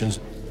questions.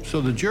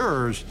 So the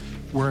jurors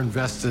were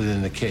invested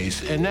in the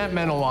case. And that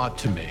meant a lot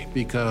to me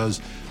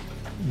because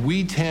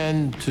we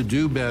tend to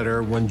do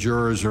better when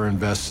jurors are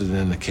invested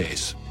in the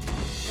case.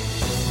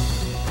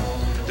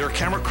 There are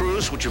camera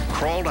crews which have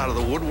crawled out of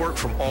the woodwork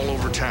from all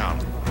over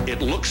town.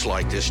 It looks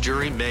like this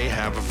jury may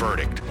have a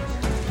verdict.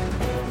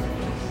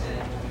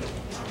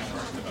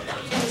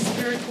 The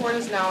Superior Court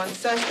is now in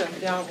session.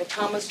 The Honorable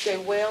Thomas J.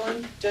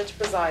 Whalen, Judge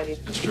presiding.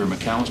 Mr.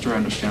 McAllister, I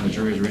understand the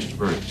jury has reached a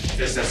verdict.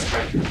 Yes, that's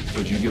correct.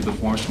 Would you give the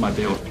forms to my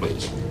bailiff,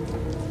 please?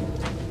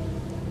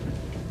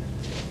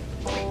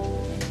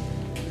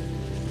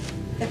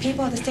 The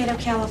people of the state of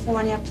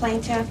California,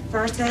 plaintiff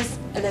versus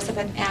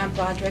Elizabeth Ann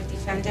Broderick,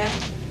 defendant.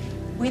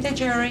 We, the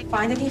jury,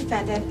 find the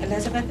defendant,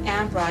 Elizabeth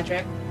Ann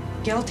Broderick,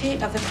 guilty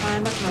of the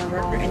crime of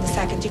murder in the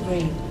second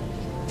degree.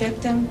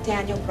 Victim,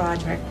 Daniel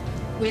Broderick.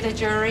 We, the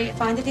jury,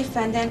 find the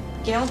defendant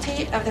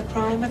guilty of the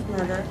crime of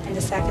murder in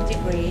the second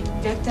degree.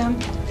 Victim,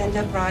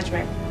 Linda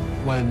Broderick.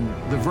 When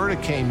the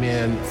verdict came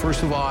in,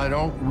 first of all, I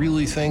don't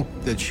really think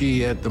that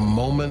she at the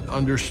moment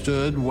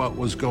understood what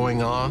was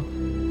going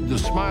on. The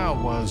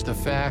smile was the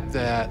fact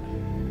that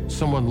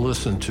someone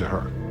listened to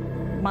her.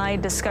 My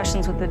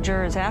discussions with the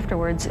jurors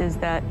afterwards is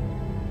that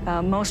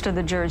most of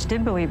the jurors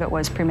did believe it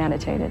was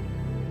premeditated.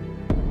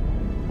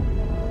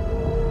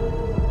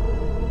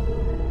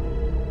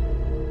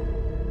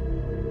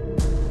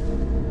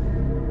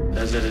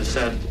 As it is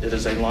said, it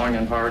is a long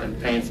and hard and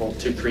painful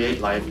to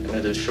create life, and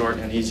it is short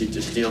and easy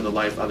to steal the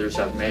life others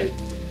have made.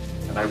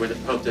 And I would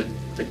hope that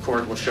the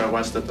court will show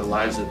us that the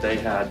lives that they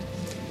had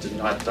did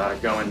not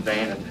go in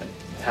vain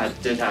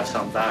and did have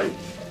some value.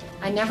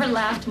 I never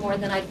laughed more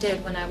than I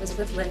did when I was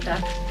with Linda.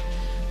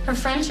 Her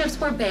friendships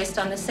were based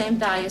on the same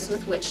values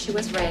with which she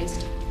was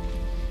raised.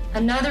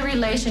 Another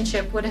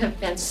relationship would have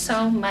been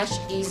so much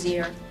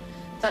easier,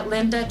 but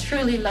Linda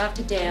truly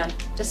loved Dan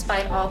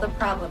despite all the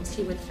problems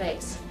he would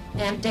face.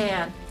 And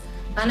Dan,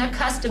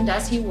 unaccustomed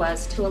as he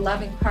was to a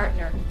loving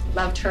partner,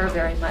 loved her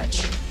very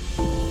much.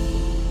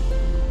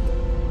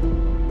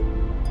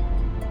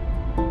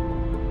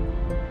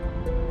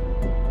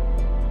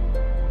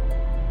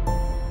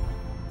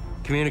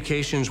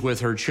 Communications with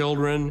her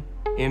children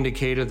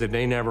indicated that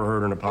they never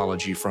heard an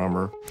apology from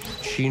her.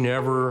 She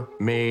never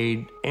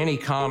made any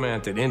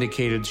comment that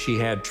indicated she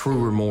had true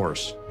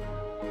remorse.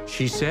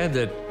 She said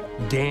that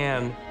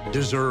Dan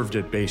deserved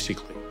it,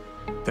 basically,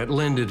 that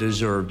Linda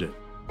deserved it.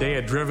 They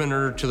had driven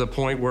her to the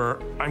point where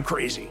I'm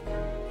crazy,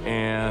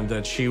 and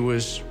that she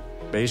was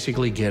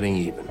basically getting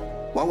even.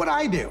 What would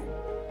I do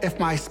if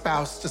my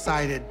spouse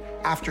decided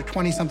after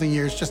 20-something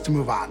years just to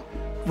move on?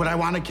 Would I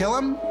want to kill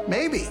him?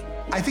 Maybe.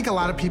 I think a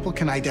lot of people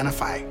can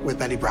identify with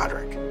Betty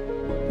Broderick.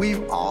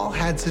 We've all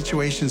had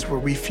situations where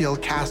we feel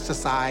cast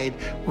aside,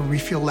 where we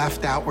feel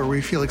left out, where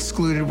we feel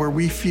excluded, where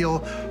we feel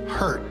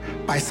hurt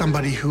by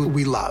somebody who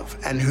we love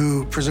and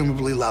who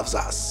presumably loves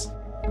us.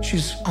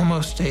 She's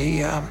almost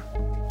a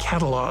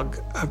catalog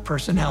of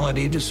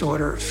personality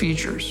disorder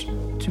features.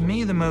 To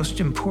me, the most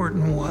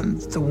important one,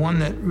 the one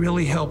that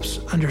really helps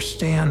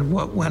understand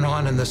what went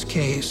on in this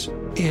case,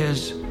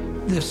 is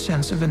this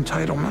sense of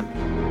entitlement.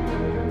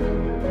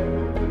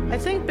 I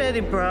think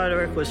Betty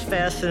Broderick was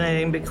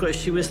fascinating because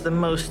she was the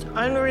most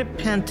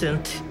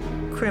unrepentant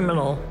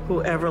criminal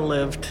who ever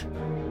lived.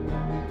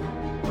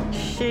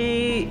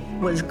 She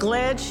was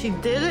glad she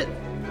did it,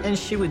 and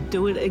she would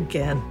do it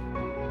again.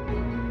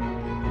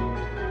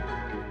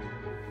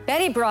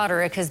 Betty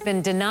Broderick has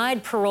been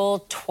denied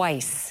parole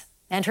twice,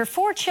 and her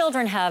 4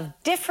 children have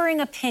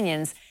differing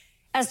opinions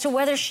as to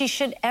whether she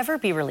should ever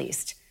be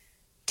released.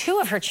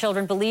 2 of her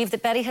children believe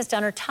that Betty has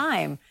done her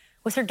time,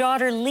 with her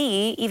daughter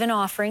Lee even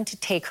offering to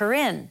take her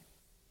in.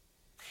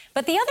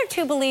 But the other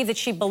 2 believe that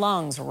she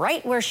belongs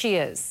right where she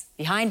is,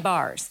 behind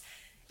bars,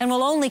 and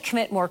will only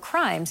commit more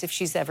crimes if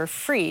she's ever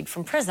freed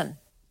from prison.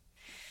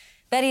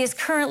 Betty is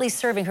currently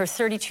serving her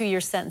 32-year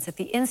sentence at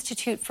the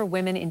Institute for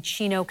Women in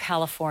Chino,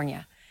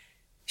 California.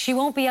 She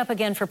won't be up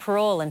again for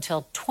parole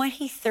until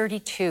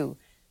 2032,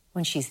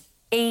 when she's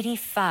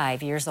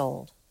 85 years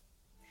old.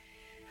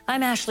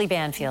 I'm Ashley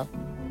Banfield.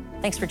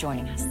 Thanks for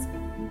joining us.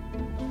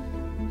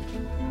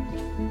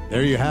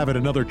 There you have it,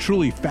 another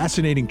truly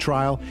fascinating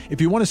trial.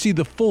 If you want to see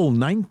the full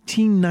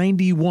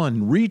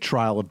 1991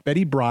 retrial of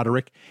Betty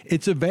Broderick,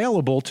 it's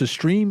available to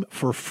stream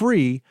for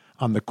free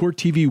on the Court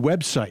TV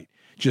website.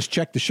 Just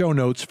check the show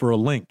notes for a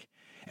link.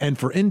 And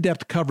for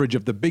in-depth coverage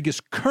of the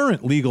biggest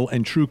current legal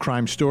and true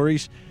crime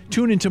stories,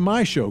 tune into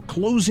my show,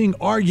 Closing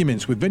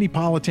Arguments with Vinnie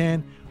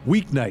Politan,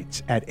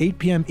 weeknights at 8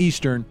 p.m.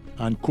 Eastern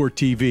on Court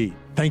TV.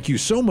 Thank you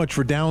so much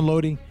for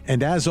downloading,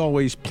 and as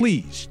always,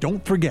 please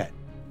don't forget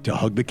to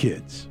hug the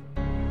kids.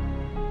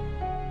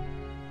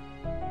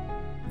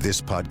 This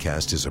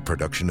podcast is a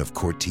production of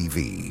Court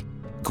TV.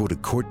 Go to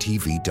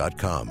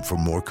CourtTV.com for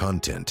more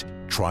content,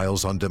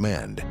 trials on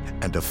demand,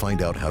 and to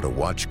find out how to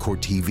watch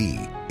Court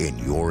TV in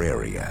your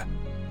area.